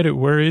 got to get it.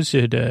 Where is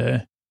it?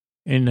 And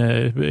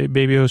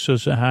Baby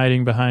Oso's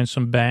hiding behind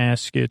some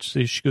baskets.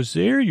 She goes,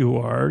 there you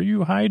are. Are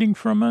you hiding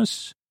from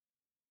us?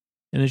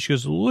 And then she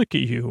goes, look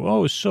at you.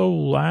 Oh, it's so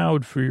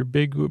loud for your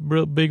big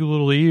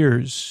little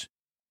ears.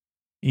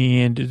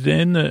 And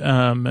then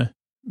the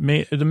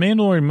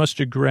Mandalorian must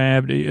have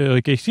grabbed,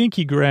 I think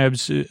he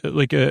grabs,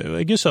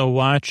 I guess I'll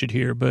watch it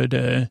here,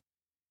 but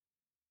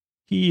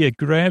he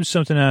grabs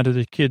something out of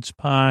the kid's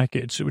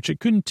pockets, which I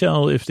couldn't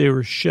tell if they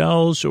were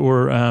shells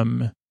or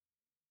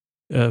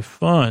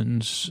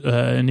funds,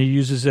 and he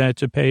uses that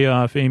to pay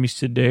off Amy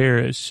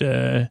Sedaris,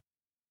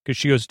 because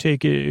she goes,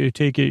 take it,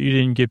 you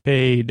didn't get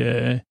paid.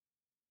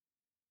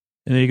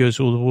 And then he goes,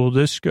 well, will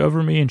this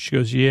cover me? And she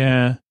goes,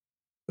 yeah.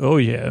 Oh,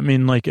 yeah. I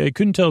mean, I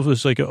couldn't tell if it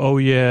was oh,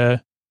 yeah.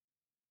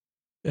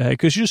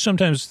 Because just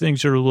sometimes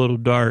things are a little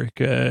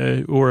dark,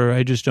 or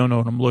I just don't know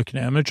what I'm looking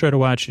at. I'm going to try to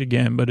watch it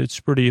again, but it's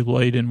pretty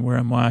light in where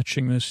I'm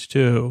watching this,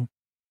 too.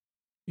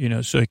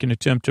 So I can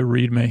attempt to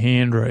read my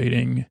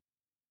handwriting.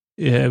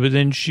 Yeah, but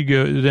then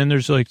then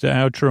there's the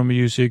outro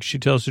music. She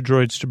tells the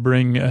droids to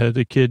bring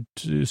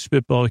the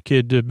spitball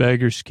kid to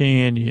Beggar's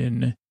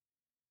Canyon.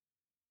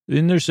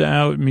 Then there's the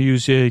out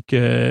music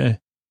as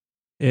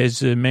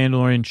the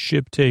Mandalorian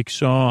ship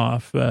takes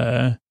off.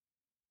 But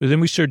then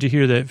we start to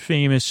hear that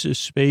famous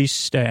space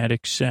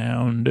static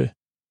sound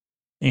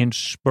and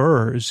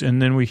spurs.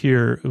 And then we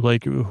hear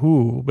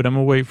who, but I'm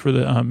going to wait for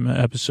the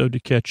episode to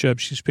catch up.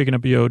 She's picking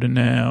up Yoda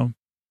now,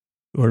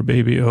 or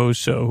Baby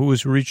Oso, who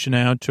was reaching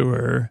out to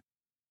her.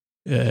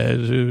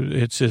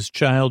 It says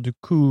Child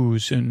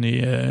Coos in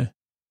the,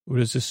 what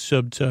is the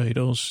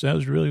subtitles? That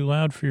was really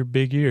loud for your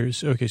big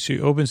ears. Okay, so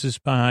he opens his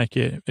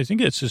pocket. I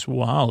think that's his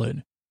wallet.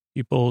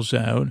 He pulls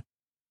out.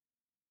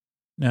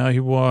 Now he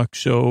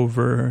walks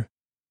over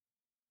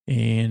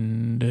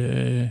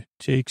and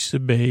takes the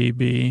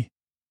baby,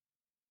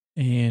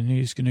 and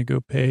he's going to go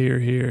pay her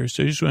here.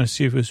 So I just want to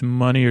see if it was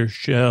money or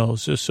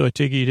shells. So I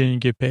take it he didn't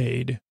get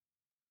paid.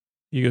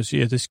 He goes,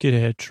 yeah, this kid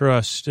had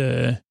trust,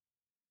 and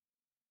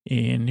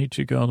he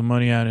took all the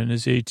money out in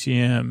his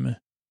ATM.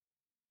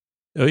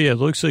 Oh, yeah, it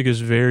looks like it's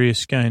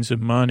various kinds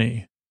of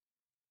money.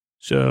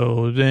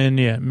 So then,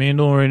 yeah,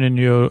 Mandalorian and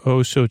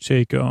Oso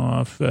take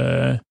off.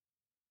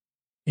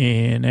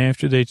 And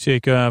after they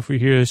take off, we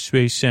hear the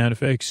space sound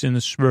effects in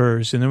the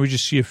spurs. And then we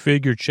just see a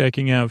figure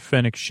checking out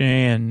Fennec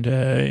Shand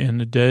in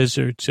the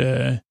desert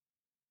at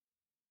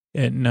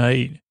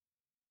night.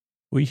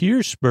 We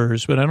hear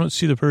spurs, but I don't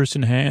see the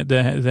person I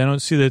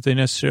don't see that they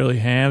necessarily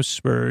have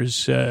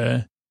spurs.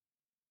 I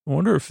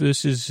wonder if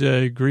this is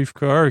Grief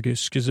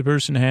Kargas, because the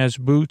person has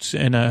boots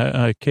and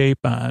a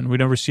cape on. We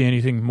never see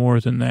anything more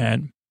than that.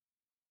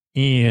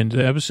 And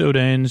the episode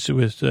ends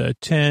with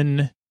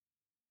 10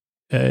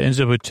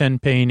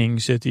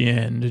 paintings at the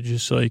end,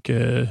 just like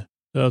the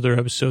other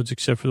episodes,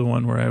 except for the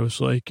one where I was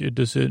like,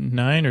 does it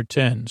 9 or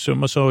 10? So it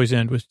must always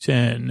end with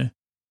 10.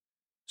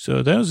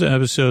 So that was the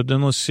episode.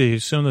 Then let's see.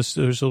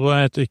 There's a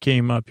lot that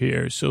came up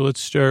here. So let's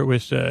start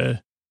with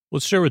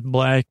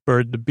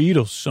Blackbird, the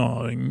Beatles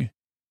song,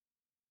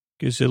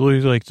 because it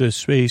looked like the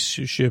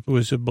spaceship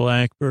was a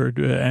Blackbird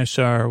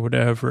SR or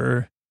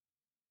whatever.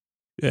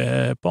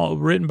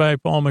 Written by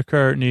Paul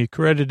McCartney,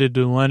 credited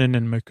to Lennon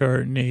and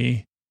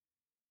McCartney.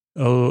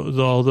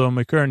 Although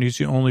McCartney's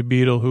the only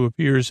Beatle who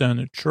appears on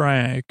the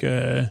track.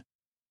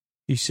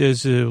 He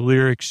says the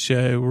lyrics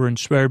were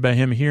inspired by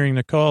him hearing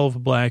the call of a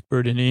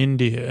blackbird in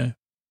India,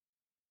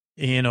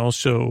 and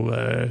also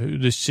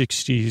the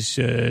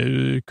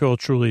 60s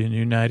culturally in the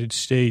United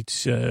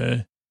States.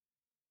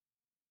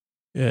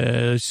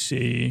 Let's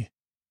see.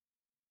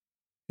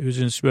 It was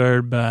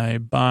inspired by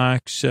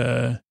Bach's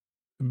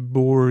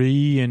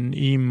Borie in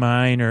E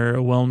minor,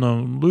 a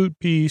well-known lute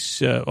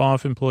piece,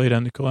 often played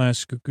on the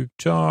classical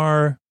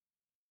guitar.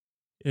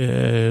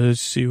 Let's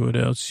see what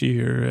else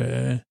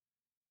here.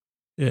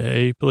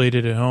 He played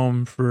it at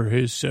home for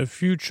his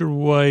future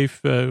wife,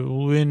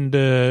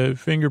 Linda.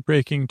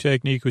 Finger-picking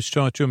technique was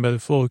taught to him by the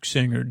folk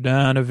singer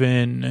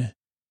Donovan.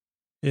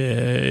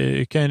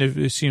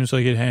 It seems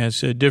like it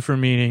has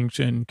different meanings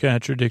and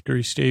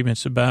contradictory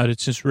statements about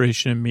its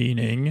inspiration and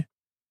meaning,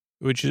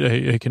 which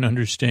I can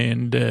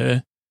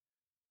understand.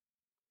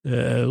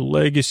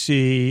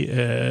 Legacy,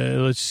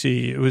 let's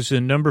see. It was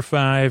a number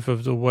 5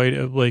 of the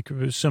White, like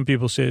some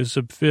people say it's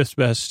the 5th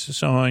best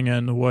song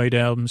on the White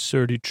Album's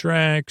 30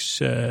 tracks.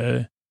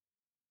 Very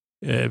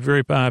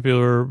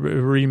popular,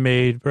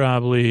 remade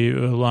probably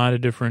a lot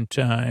of different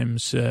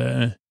times.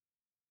 There's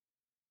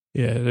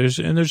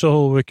a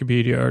whole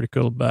Wikipedia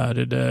article about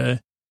it.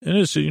 And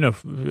it's,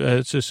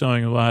 it's a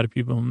song a lot of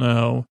people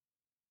know.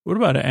 What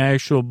about an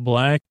actual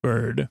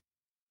blackbird?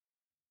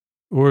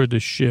 Or the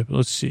ship?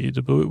 Let's see.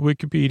 The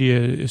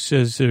Wikipedia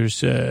says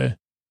there's a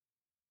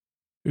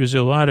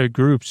lot of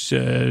groups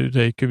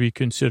that could be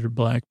considered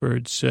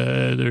blackbirds.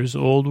 There's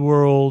Old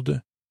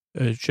World,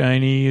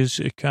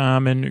 Chinese,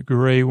 common,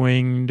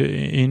 gray-winged,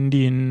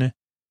 Indian,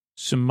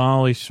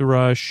 Somali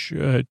thrush,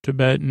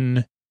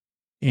 Tibetan,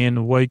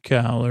 and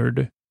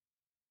white-collared.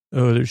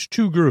 Oh, there's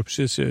 2 groups.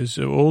 It says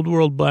Old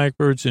World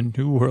blackbirds and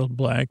New World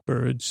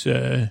blackbirds.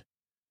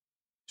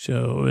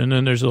 And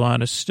then there's a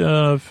lot of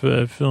stuff,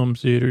 film,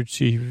 theater,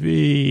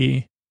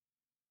 TV.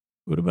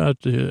 What about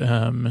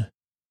the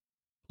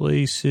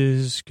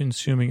places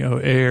consuming,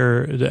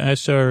 air, the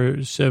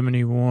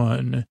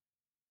SR-71.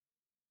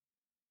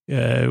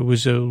 It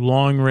was a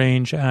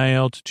long-range,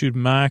 high-altitude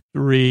Mach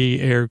 3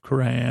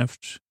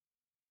 aircraft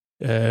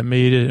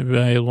made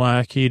by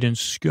Lockheed and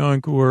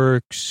Skunk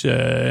Works.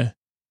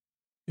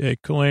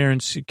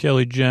 Clarence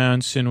Kelly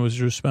Johnson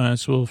was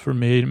responsible for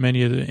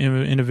many of the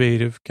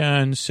innovative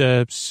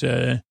concepts.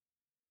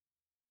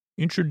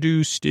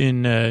 Introduced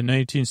in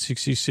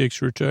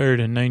 1966, retired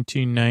in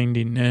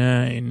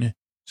 1999.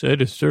 So it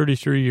had a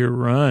 33-year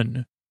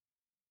run.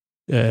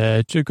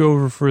 Took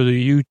over for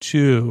the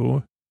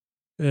U-2.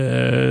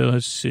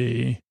 Let's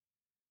see.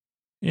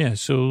 Yeah,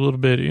 so a little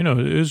bit, it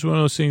was one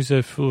of those things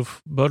that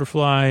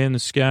butterfly in the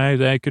sky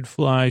that could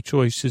fly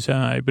twice as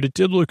high. But it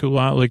did look a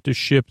lot like the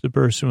ship the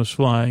person was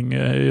flying,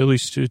 at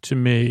least to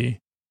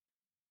me.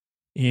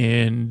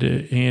 And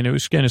it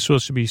was kind of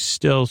supposed to be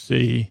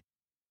stealthy.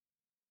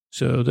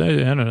 So that,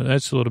 I don't know,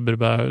 that's a little bit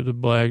about the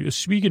black.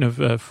 Speaking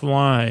of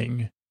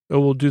flying,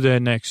 we'll do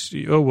that next.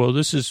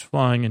 This is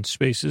flying in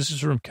space. This is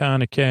from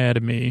Khan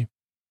Academy.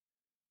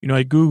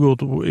 I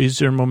Googled, is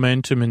there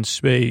momentum in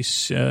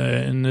space?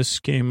 And this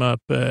came up.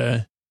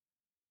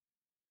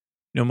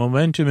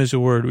 Momentum is a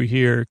word we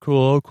hear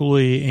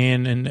colloquially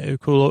and in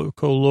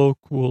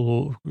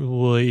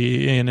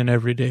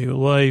everyday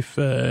life.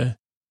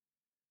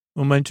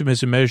 Momentum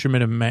is a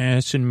measurement of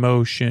mass and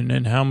motion,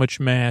 and how much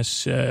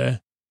mass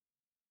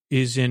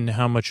is in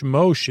how much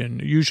motion,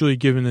 usually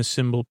given the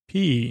symbol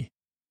P.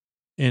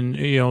 And,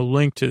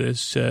 linked to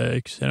this,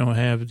 because I don't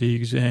have the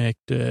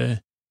exact...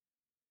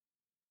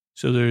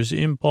 So there's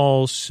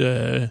impulse.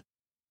 This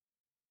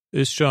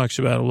talks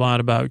about a lot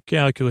about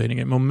calculating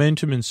it.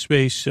 Momentum in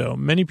space. So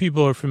many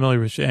people are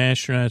familiar with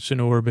astronauts in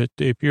orbit.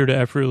 They appear to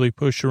effortlessly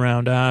push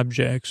around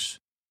objects.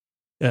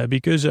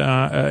 Because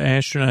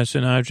astronauts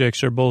and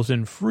objects are both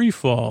in free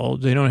fall,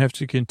 they don't have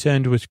to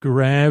contend with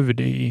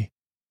gravity.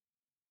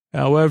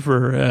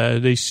 However,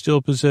 they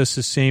still possess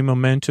the same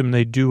momentum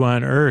they do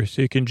on Earth.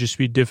 It can just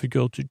be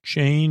difficult to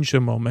change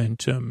the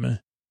momentum.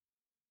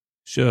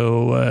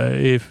 So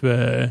if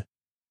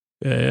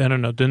I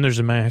don't know. Then there's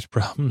a math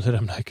problem that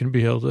I'm not going to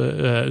be able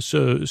to.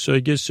 So I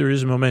guess there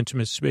is momentum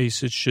in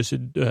space. It's just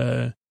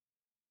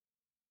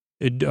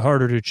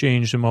harder to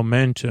change the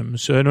momentum.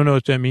 So I don't know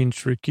what that means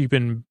for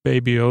keeping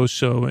Baby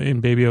Oso in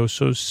Baby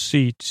Oso's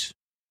seat.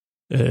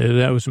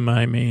 That was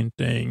my main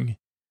thing.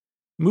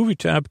 Movie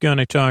Top Gun,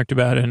 I talked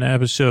about in an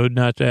episode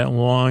not that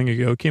long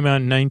ago. It came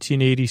out in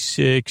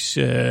 1986.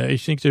 I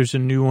think there's a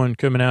new one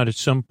coming out at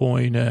some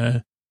point.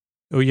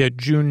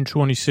 June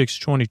 26,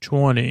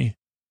 2020.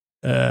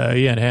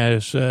 It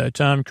has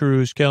Tom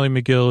Cruise, Kelly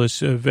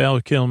McGillis, Val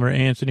Kilmer,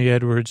 Anthony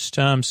Edwards,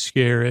 Tom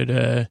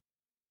Skerritt,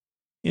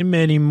 and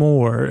many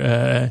more.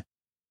 It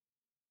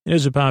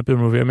is a popular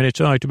movie. I mean, I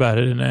talked about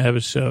it in an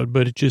episode,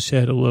 but it just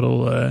had a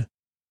little, there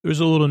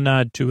was a little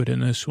nod to it in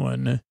this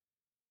one.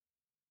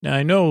 Now,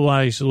 I know a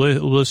lot of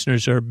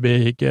listeners are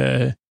big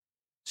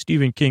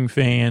Stephen King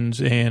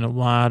fans, and a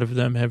lot of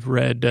them have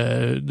read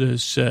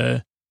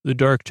the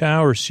Dark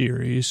Tower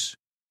series.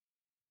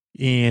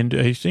 And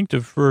I think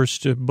the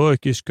first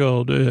book is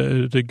called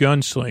The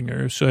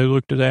Gunslinger. So I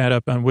looked that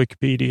up on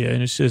Wikipedia,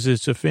 and it says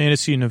it's a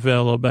fantasy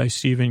novella by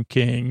Stephen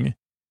King,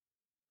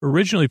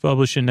 originally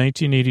published in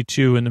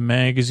 1982 in the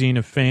Magazine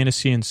of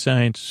Fantasy and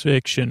Science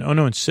Fiction. Oh,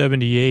 no, in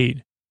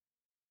 78.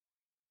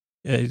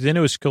 Then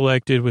it was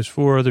collected with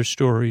 4 other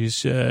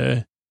stories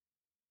as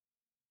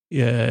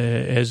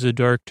The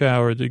Dark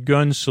Tower, The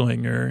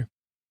Gunslinger.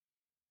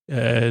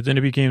 Then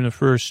it became the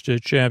first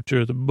chapter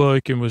of the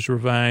book and was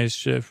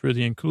revised for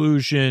the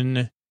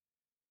inclusion.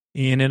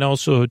 And it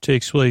also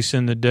takes place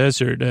in the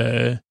desert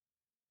and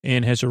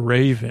has a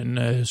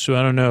raven. So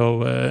I don't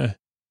know.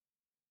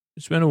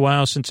 It's been a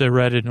while since I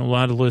read it, and a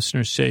lot of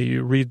listeners say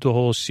you read the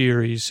whole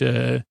series.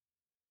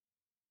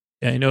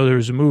 I know there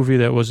was a movie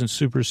that wasn't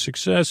super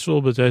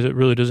successful, but that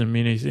really doesn't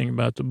mean anything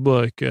about the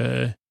book.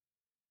 So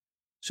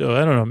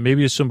I don't know.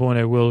 Maybe at some point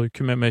I will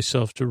commit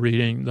myself to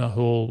reading the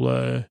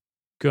whole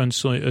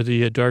Gunslinger,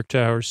 the Dark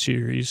Tower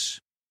series.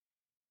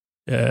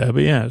 But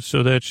yeah,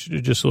 so that's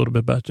just a little bit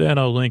about that.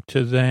 I'll link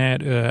to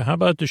that. How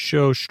about the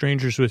show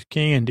Strangers with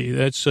Candy?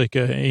 That's like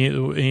an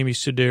Amy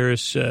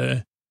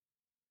Sedaris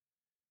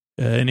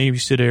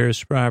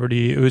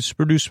property. It was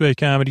produced by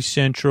Comedy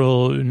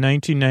Central,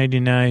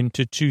 1999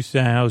 to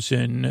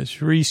 2000,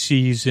 3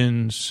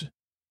 seasons.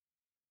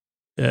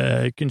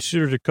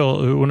 Considered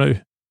one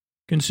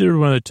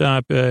of the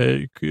top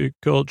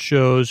cult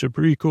shows. A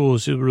prequel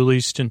was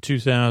released in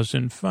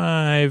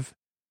 2005.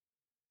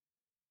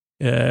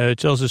 It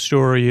tells the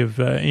story of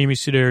Amy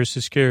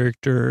Sedaris'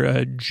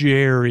 character,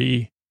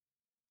 Jerry,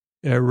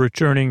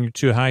 returning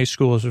to high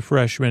school as a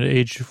freshman at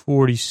age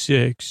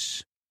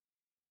 46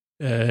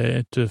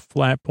 at the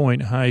Flat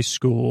Point High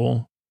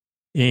School.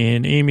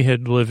 And Amy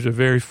had lived a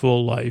very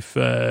full life.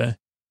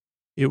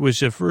 It was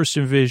first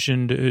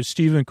envisioned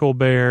Stephen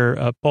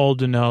Colbert, Paul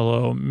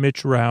Dinello,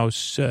 Mitch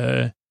Rouse,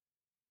 and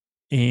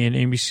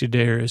Amy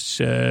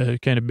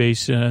Sedaris, kind of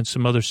based on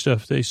some other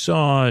stuff they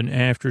saw in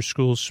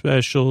after-school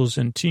specials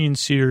and teen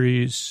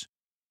series,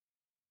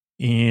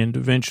 and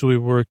eventually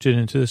worked it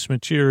into this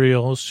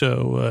material.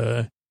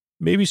 So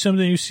maybe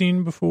something you've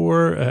seen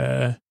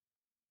before.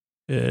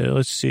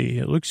 Let's see.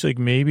 It looks like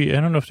maybe,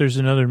 I don't know if there's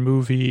another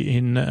movie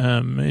in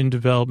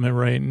development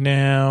right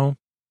now.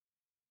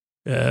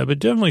 But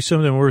definitely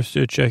something worth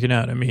checking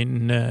out. I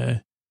mean,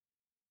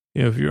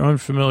 if you're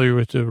unfamiliar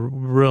with the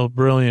real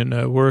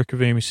brilliant work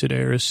of Amy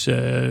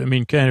Sedaris, I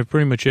mean, kind of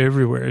pretty much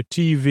everywhere,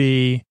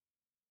 TV,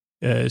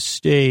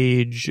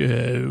 stage,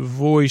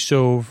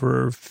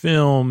 voiceover,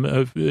 film,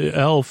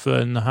 Alpha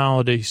in the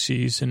holiday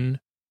season.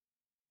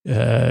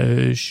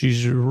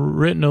 She's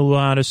written a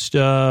lot of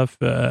stuff,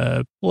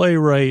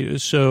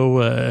 playwright.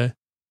 So,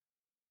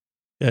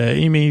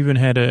 Amy even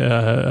had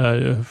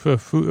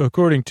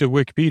according to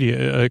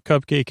Wikipedia, a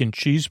cupcake and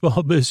cheese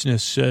ball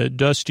business,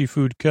 Dusty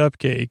Food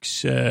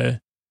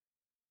Cupcakes.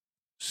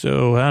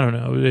 So I don't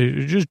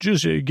know,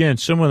 just again,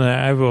 someone that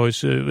I've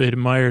always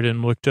admired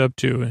and looked up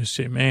to, and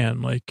say,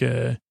 man, like,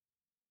 I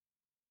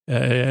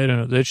don't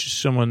know, that's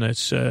just someone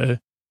that's, it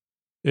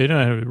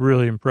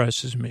really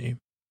impresses me.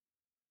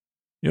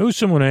 You know,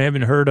 someone I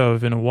haven't heard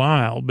of in a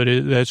while, but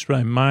that's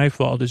probably my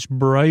fault. It's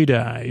Bright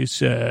Eyes,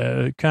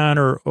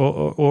 Connor,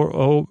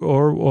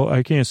 or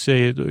I can't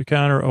say it.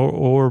 Connor,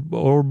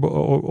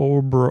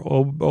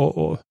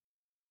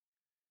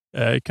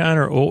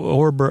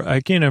 Connor,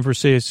 I can't ever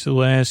say it's the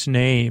last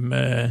name.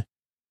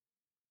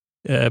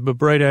 But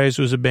Bright Eyes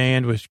was a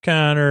band with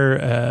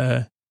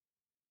Connor,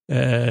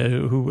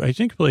 who I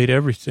think played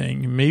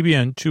everything. Maybe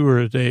on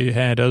tour they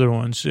had other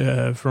ones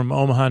from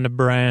Omaha,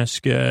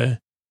 Nebraska.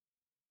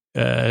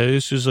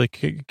 This was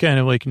like kind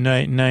of like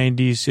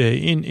 90s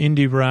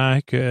indie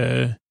rock.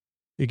 I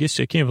guess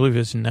I can't believe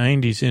it's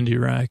 90s indie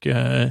rock.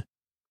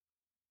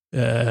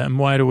 I'm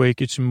wide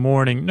awake. It's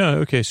morning. No,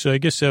 okay. So I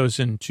guess that was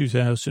in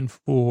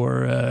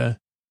 2004.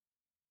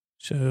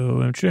 So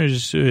I'm trying to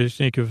just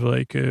think of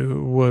like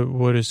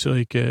what is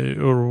like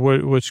or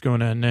what's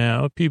going on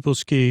now.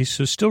 People's Key.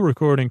 So still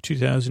recording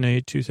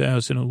 2008,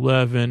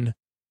 2011.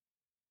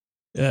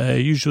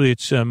 Usually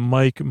it's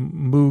Mike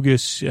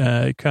Mugus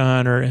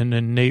Connor and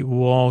then Nate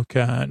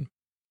Walcott.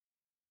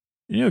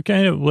 You know,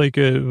 kind of like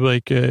a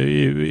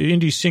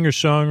indie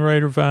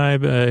singer-songwriter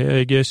vibe,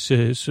 I guess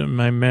is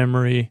my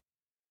memory.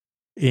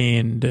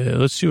 And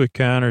let's see what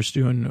Connor's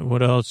doing.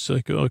 What else?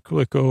 I'll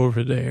click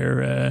over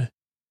there.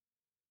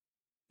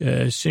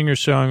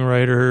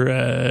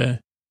 Singer-songwriter,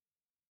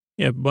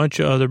 yeah, a bunch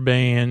of other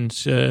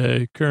bands.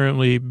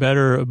 Currently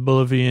Better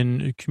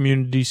Oblivion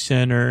Community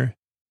Center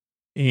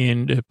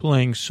and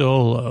playing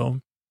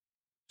solo.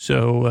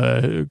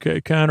 So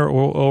Connor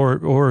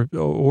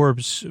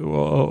Orbs,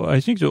 I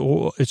think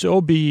it's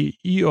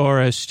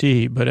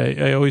Oberst, but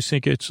I always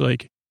think it's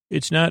like,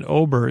 it's not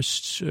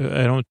Obersts,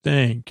 I don't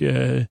think.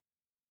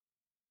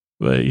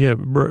 But yeah,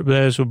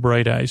 that's what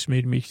Bright Eyes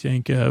made me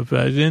think of.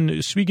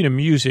 Then speaking of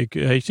music,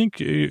 I think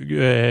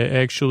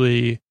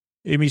actually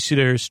Amy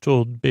Sedaris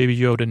told Baby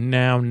Yoda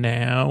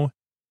now.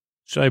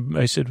 So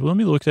I said, well, let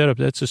me look that up.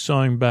 That's a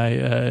song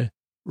by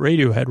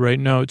Radiohead, right?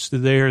 No, it's the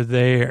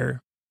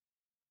There.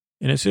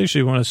 And it's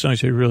actually one of the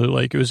songs I really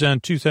like. It was on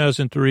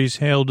 2003's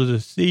Hail to the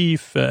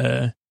Thief.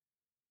 It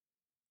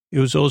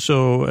was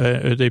also,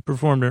 they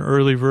performed an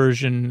early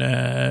version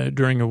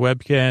during a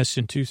webcast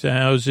in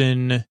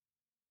 2000.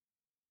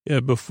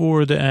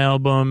 Before the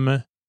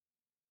album,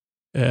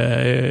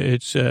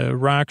 it's a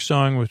rock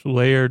song with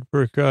layered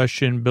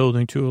percussion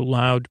building to a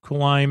loud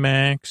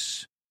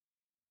climax.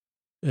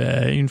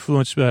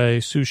 Influenced by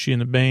Sushi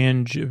and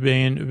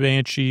the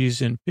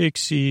Banshees and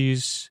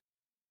Pixies.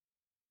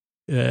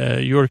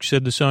 York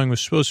said the song was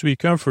supposed to be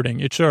comforting.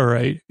 It's all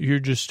right. You're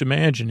just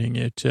imagining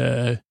it.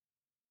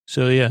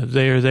 So yeah,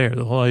 there.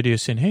 The whole idea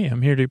is saying, hey,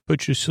 I'm here to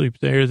put you to sleep.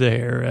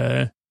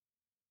 There.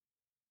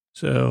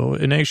 So,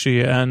 and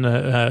actually on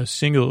the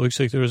single, it looks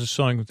like there was a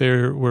song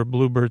there where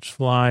bluebirds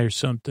fly or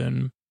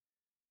something.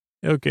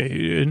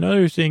 Okay,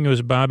 another thing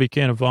was Bobby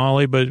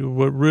Cannavale, but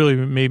what really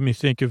made me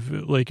think of,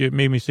 it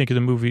made me think of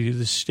the movie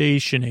The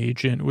Station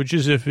Agent, which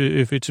is if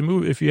it's a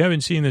movie, if you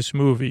haven't seen this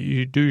movie,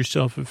 you do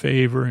yourself a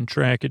favor and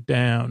track it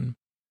down.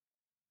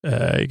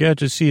 I got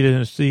to see it in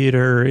the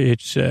theater.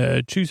 It's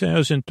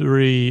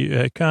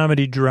 2003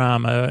 comedy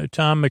drama.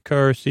 Tom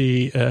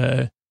McCarthy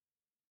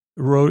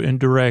wrote and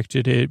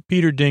directed it.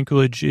 Peter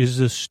Dinklage is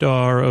the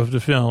star of the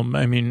film.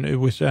 I mean,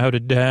 without a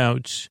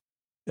doubt.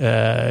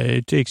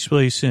 It takes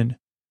place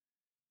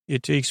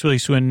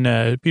when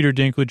Peter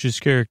Dinklage's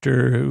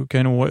character, who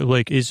kind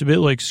of is a bit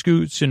like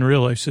Scoots in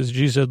real life, says,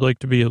 geez, I'd like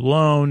to be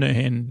alone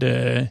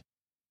and,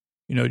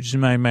 just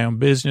mind my own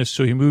business.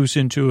 So he moves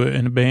into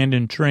an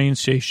abandoned train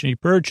station. He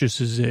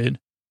purchases it.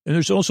 And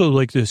there's also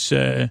this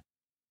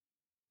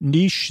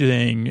niche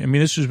thing. I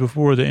mean, this was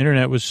before the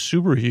internet was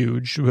super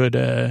huge,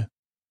 but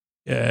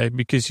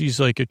because he's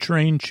like a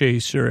train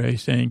chaser, I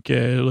think,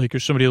 or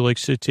somebody who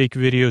likes to take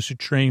videos of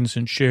trains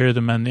and share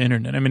them on the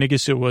internet. I mean, I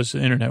guess the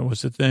internet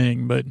was the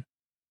thing, but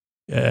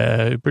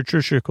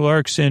Patricia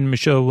Clarkson,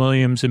 Michelle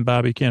Williams, and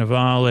Bobby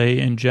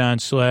Cannavale and John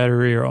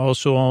Slattery are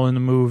also all in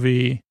the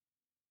movie.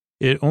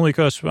 It only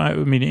cost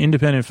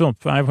independent film,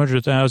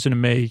 $500,000 to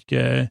make.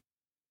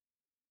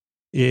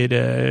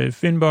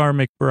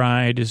 Finbar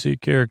McBride is a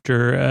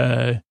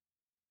character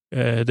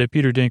that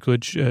Peter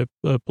Dinklage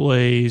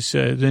plays.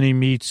 Then he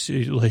meets,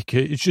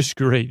 it's just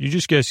great. You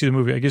just got to see the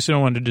movie. I guess I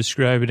don't want to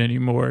describe it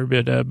anymore,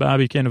 but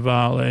Bobby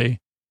Cannavale.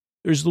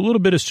 There's a little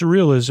bit of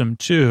surrealism,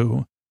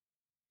 too,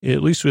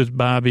 at least with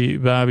Bobby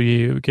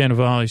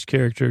Cannavale's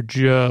character,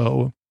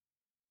 Joe.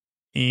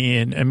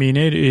 And, I mean,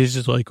 it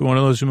is like one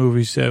of those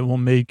movies that will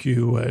make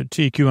you,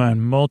 take you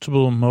on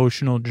multiple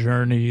emotional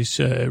journeys,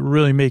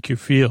 really make you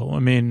feel. I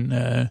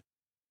mean,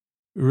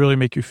 really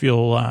make you feel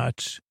a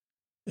lot.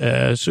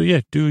 So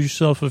yeah, do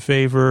yourself a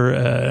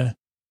favor.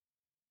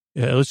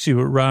 Let's see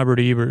what Robert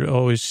Ebert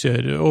always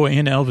said. Oh,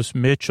 and Elvis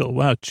Mitchell.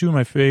 Wow, two of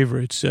my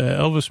favorites.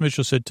 Elvis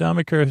Mitchell said, Tom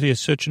McCarthy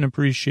has such an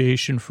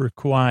appreciation for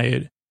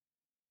quiet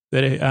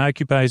that it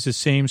occupies the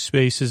same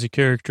space as a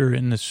character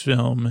in this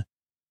film.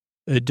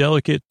 A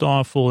delicate,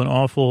 thoughtful,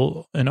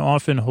 and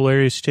often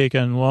hilarious take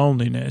on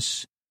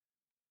loneliness.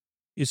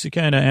 It's the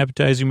kind of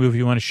appetizing movie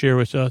you want to share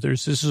with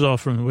others. This is all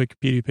from the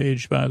Wikipedia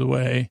page, by the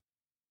way.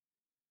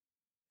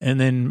 And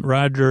then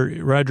Roger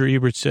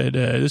Ebert said,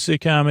 this is a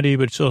comedy,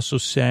 but it's also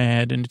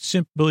sad. And it's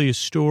simply a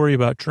story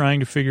about trying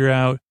to figure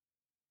out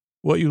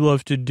what you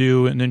love to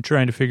do and then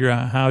trying to figure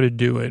out how to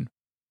do it.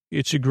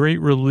 It's a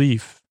great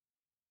relief.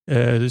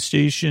 The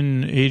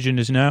Station Agent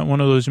is not one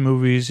of those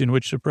movies in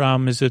which the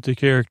problem is that the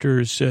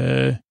characters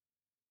have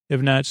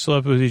not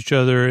slept with each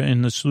other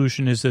and the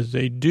solution is that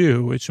they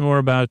do. It's more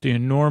about the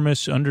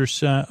enormous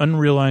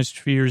unrealized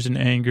fears and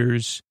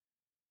angers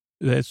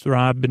that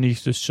throb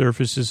beneath the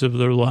surfaces of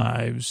their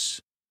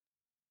lives.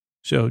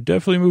 So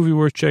definitely a movie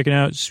worth checking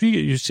out.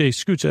 Speaking, you say,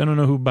 Scoots, I don't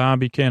know who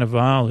Bobby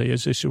Cannavale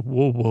is. I said,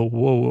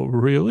 whoa,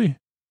 really?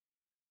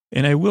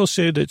 And I will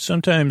say that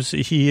sometimes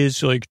he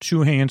is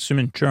too handsome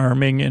and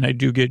charming, and I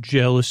do get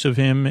jealous of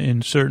him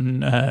in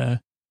certain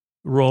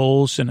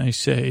roles. And I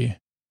say,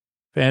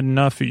 I've had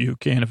enough of you,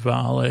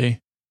 Cannavale,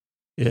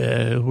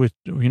 with,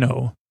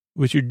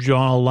 with your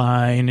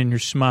jawline and your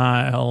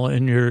smile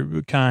and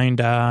your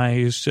kind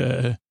eyes.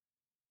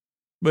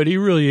 But he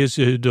really is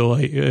a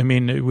delight. I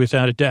mean,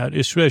 without a doubt,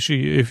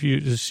 especially if you,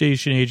 the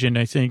station agent,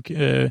 I think,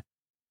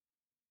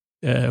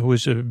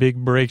 was a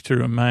big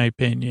breakthrough in my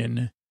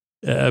opinion.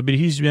 But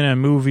he's been on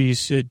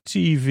movies,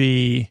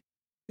 TV.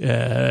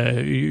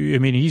 I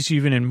mean, he's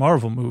even in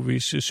Marvel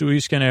movies, so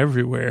he's kind of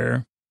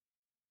everywhere.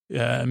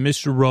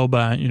 Mr.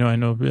 Robot, you know, I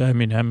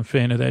mean, I'm a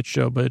fan of that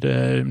show, but,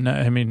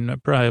 I mean,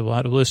 probably a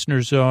lot of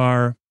listeners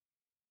are.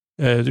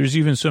 There's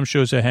even some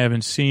shows I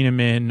haven't seen him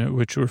in,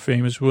 which were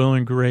famous. Will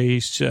and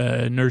Grace,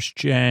 Nurse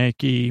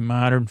Jackie,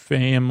 Modern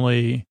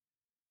Family.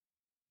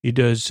 He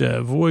does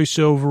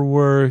voiceover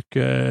work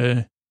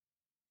and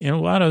a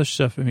lot of other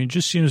stuff. I mean, it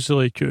just seems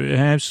like an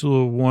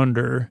absolute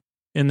wonder.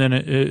 And then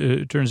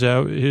it turns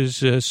out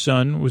his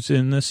son was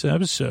in this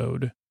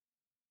episode.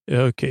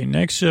 Okay,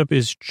 next up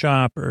is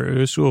Chopper.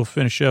 This we'll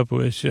finish up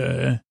with.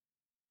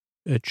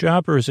 A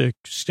chopper is a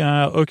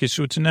style. Okay,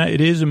 so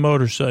it is a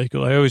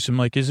motorcycle. I always am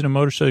like, is it a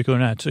motorcycle or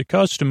not? It's a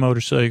custom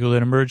motorcycle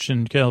that emerged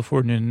in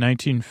California in the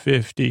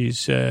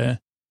 1950s.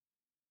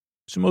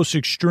 It's the most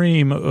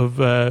extreme of,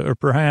 or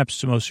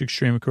perhaps the most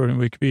extreme, according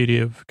to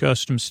Wikipedia, of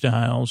custom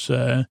styles,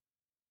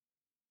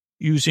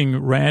 using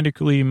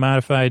radically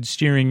modified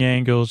steering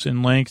angles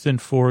and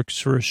lengthened forks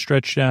for a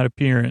stretched out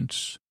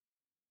appearance.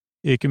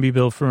 It can be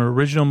built from an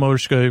original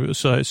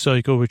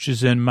motorcycle, which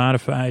is then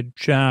modified,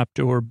 chopped,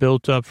 or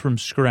built up from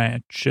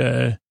scratch.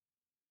 They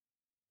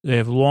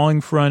have long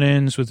front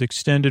ends with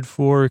extended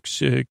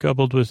forks,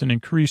 coupled with an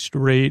increased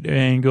rate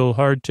angle,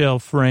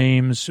 hardtail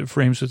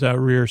frames without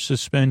rear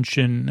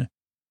suspension,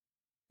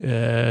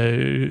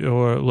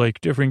 or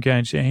like different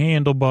kinds of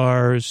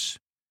handlebars.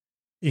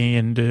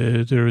 And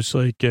there was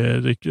like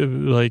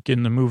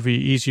in the movie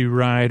Easy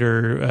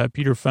Rider,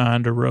 Peter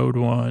Fonda rode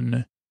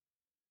one.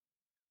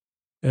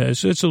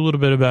 So it's a little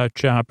bit about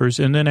choppers.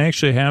 And then I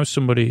actually have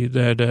somebody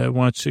that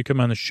wants to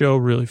come on the show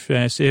really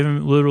fast. They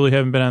haven't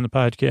been on the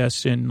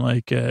podcast in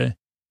like,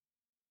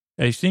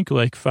 I think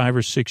like 5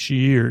 or 6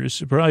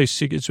 years. Probably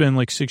it's been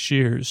like 6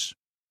 years.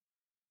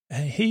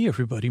 Hey,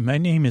 everybody. My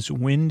name is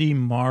Wendy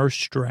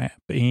Marstrap,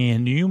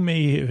 and you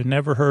may have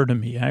never heard of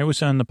me. I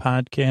was on the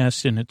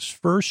podcast in its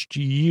first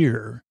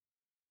year,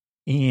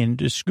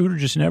 and Scooter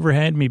just never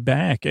had me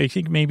back. I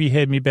think maybe he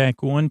had me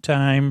back one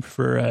time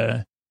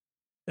for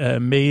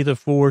May the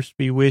 4th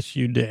be with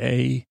you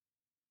day.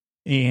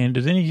 And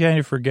then he kind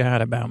of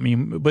forgot about me,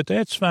 but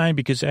that's fine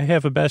because I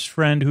have a best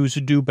friend who's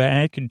a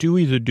dewback,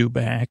 Dewey the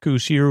dewback,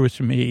 who's here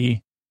with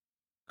me,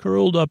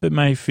 curled up at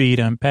my feet.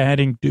 I'm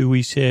patting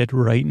Dewey's head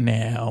right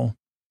now.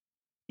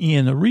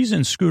 And the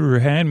reason Scooter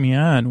had me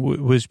on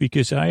was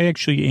because I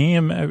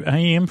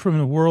am from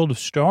the world of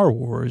Star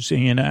Wars,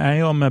 and I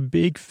am a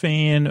big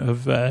fan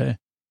of, I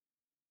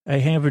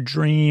have a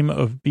dream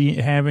of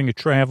having a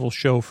travel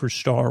show for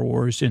Star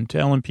Wars and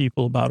telling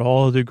people about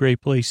all of the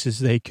great places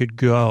they could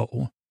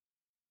go.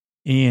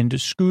 And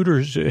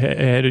Scooter's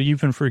had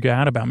even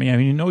forgot about me. I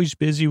mean, you know, he's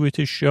busy with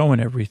his show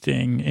and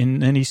everything.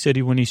 And then he said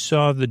when he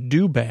saw the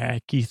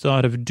dewback, he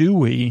thought of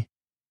Dewey.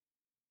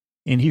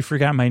 And he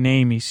forgot my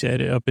name, he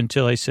said, up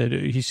until I said,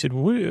 he said,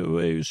 how are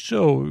you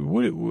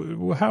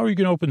going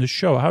to open the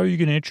show? How are you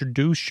going to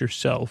introduce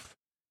yourself?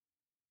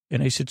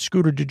 And I said,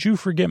 Scooter, did you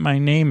forget my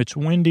name? It's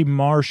Wendy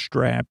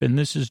Marstrap, and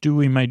this is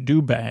Dewey, my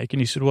dewback.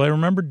 And he said, well, I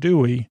remember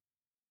Dewey.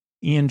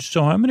 And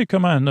so I'm going to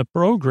come on the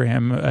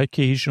program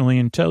occasionally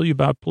and tell you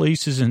about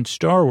places in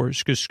Star Wars,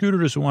 because Scooter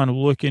doesn't want to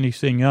look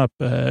anything up.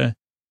 And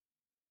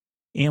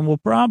we'll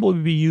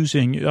probably be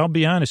using, I'll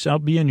be honest, I'll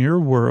be in your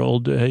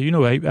world.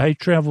 I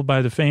travel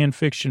by the fan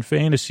fiction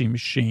fantasy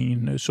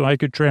machine, so I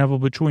could travel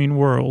between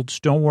worlds.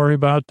 Don't worry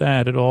about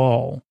that at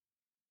all.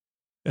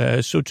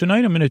 So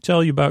tonight I'm going to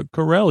tell you about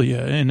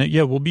Corellia, and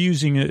we'll be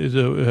using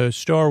the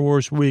Star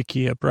Wars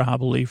Wiki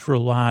probably for a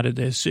lot of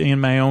this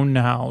and my own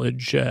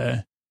knowledge.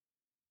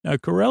 Now,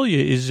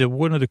 Corellia is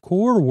one of the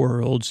core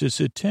worlds.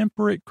 It's a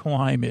temperate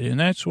climate, and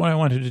that's what I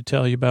wanted to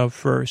tell you about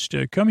first.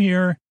 Come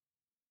here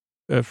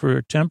for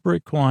a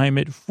temperate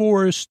climate,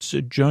 forests,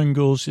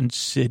 jungles, and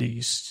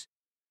cities.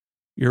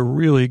 You're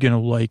really going to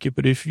like it,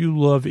 but if you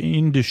love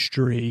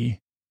industry,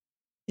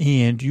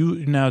 and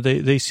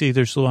they say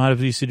there's a lot of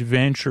these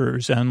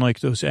adventurers on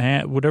like those,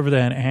 whatever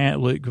that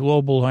Atlas,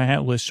 Global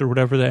Atlas or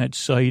whatever that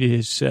site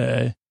is,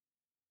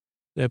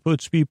 that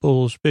puts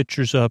people's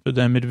pictures up of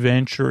them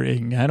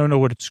adventuring. I don't know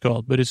what it's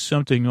called, but it's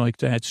something like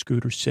that,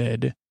 Scooter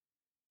said.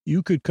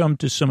 You could come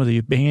to some of the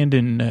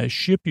abandoned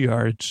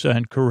shipyards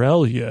on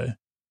Corellia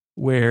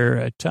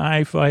where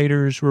TIE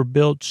fighters were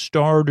built,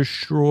 Star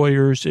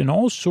Destroyers, and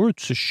all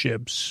sorts of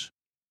ships.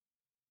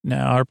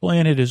 Now, our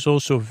planet is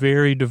also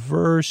very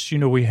diverse. You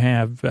know, we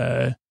have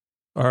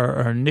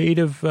our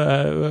native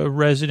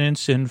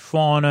residents and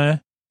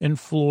fauna and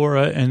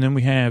flora, and then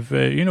we have,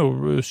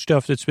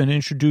 stuff that's been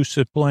introduced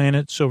to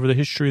planets over the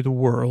history of the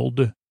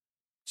world.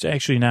 It's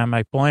actually not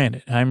my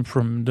planet. I'm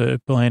from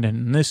the planet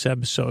in this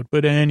episode.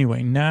 But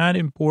anyway, not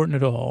important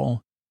at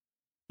all.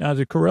 Now,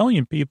 the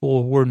Corellian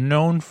people were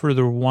known for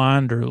their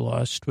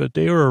wanderlust, but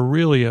they were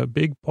really a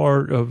big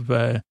part of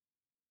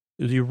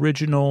the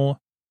original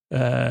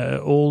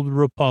old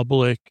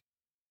republic,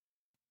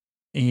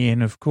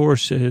 and of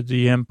course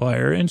the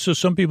empire. And so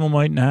some people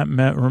might not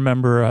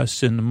remember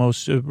us in the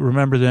most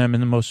remember them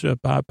in the most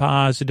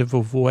positive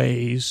of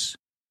ways.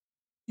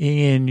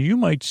 And you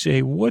might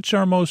say, what's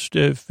our most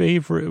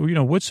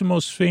favorite? What's the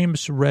most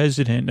famous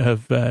resident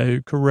of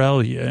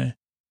Corellia?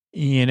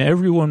 And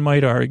everyone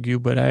might argue,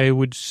 but I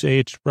would say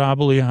it's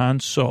probably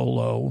Han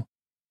Solo.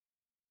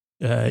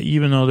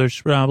 Even though there's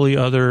probably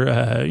other,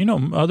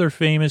 other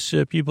famous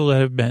people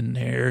that have been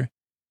there.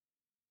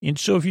 And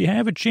so if you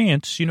have a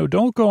chance,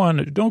 don't go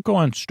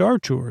on Star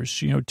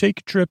Tours, take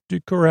a trip to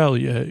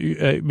Corellia.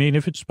 I mean,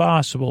 if it's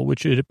possible,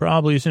 which it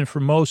probably isn't for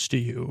most of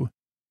you,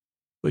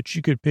 but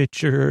you could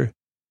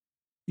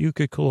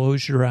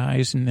close your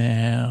eyes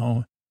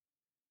now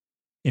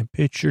and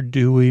picture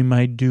Dewey,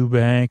 my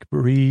dewback,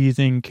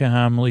 breathing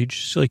calmly,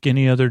 just like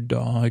any other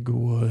dog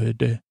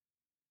would.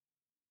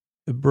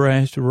 The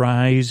breath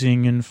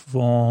rising and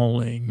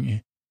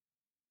falling.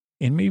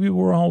 And maybe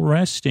we're all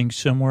resting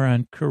somewhere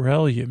on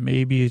Corellia.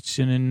 Maybe it's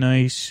in a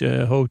nice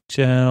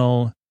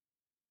hotel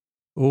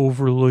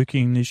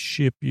overlooking the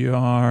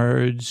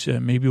shipyards.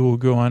 Maybe we'll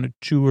go on a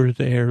tour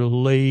there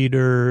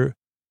later.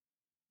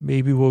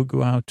 Maybe we'll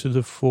go out to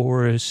the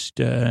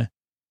forest and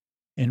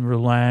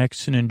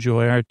relax and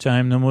enjoy our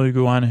time. Then we'll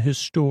go on a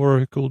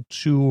historical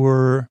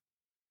tour.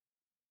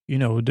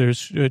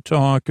 There's a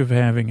talk of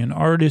having an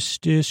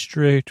artist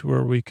district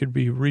where we could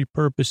be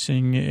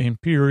repurposing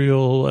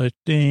imperial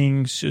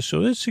things.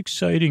 So it's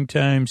exciting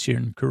times here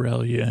in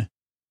Corellia.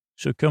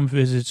 So come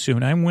visit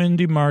soon. I'm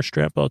Wendy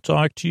Marstrap. I'll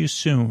talk to you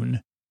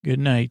soon. Good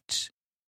night.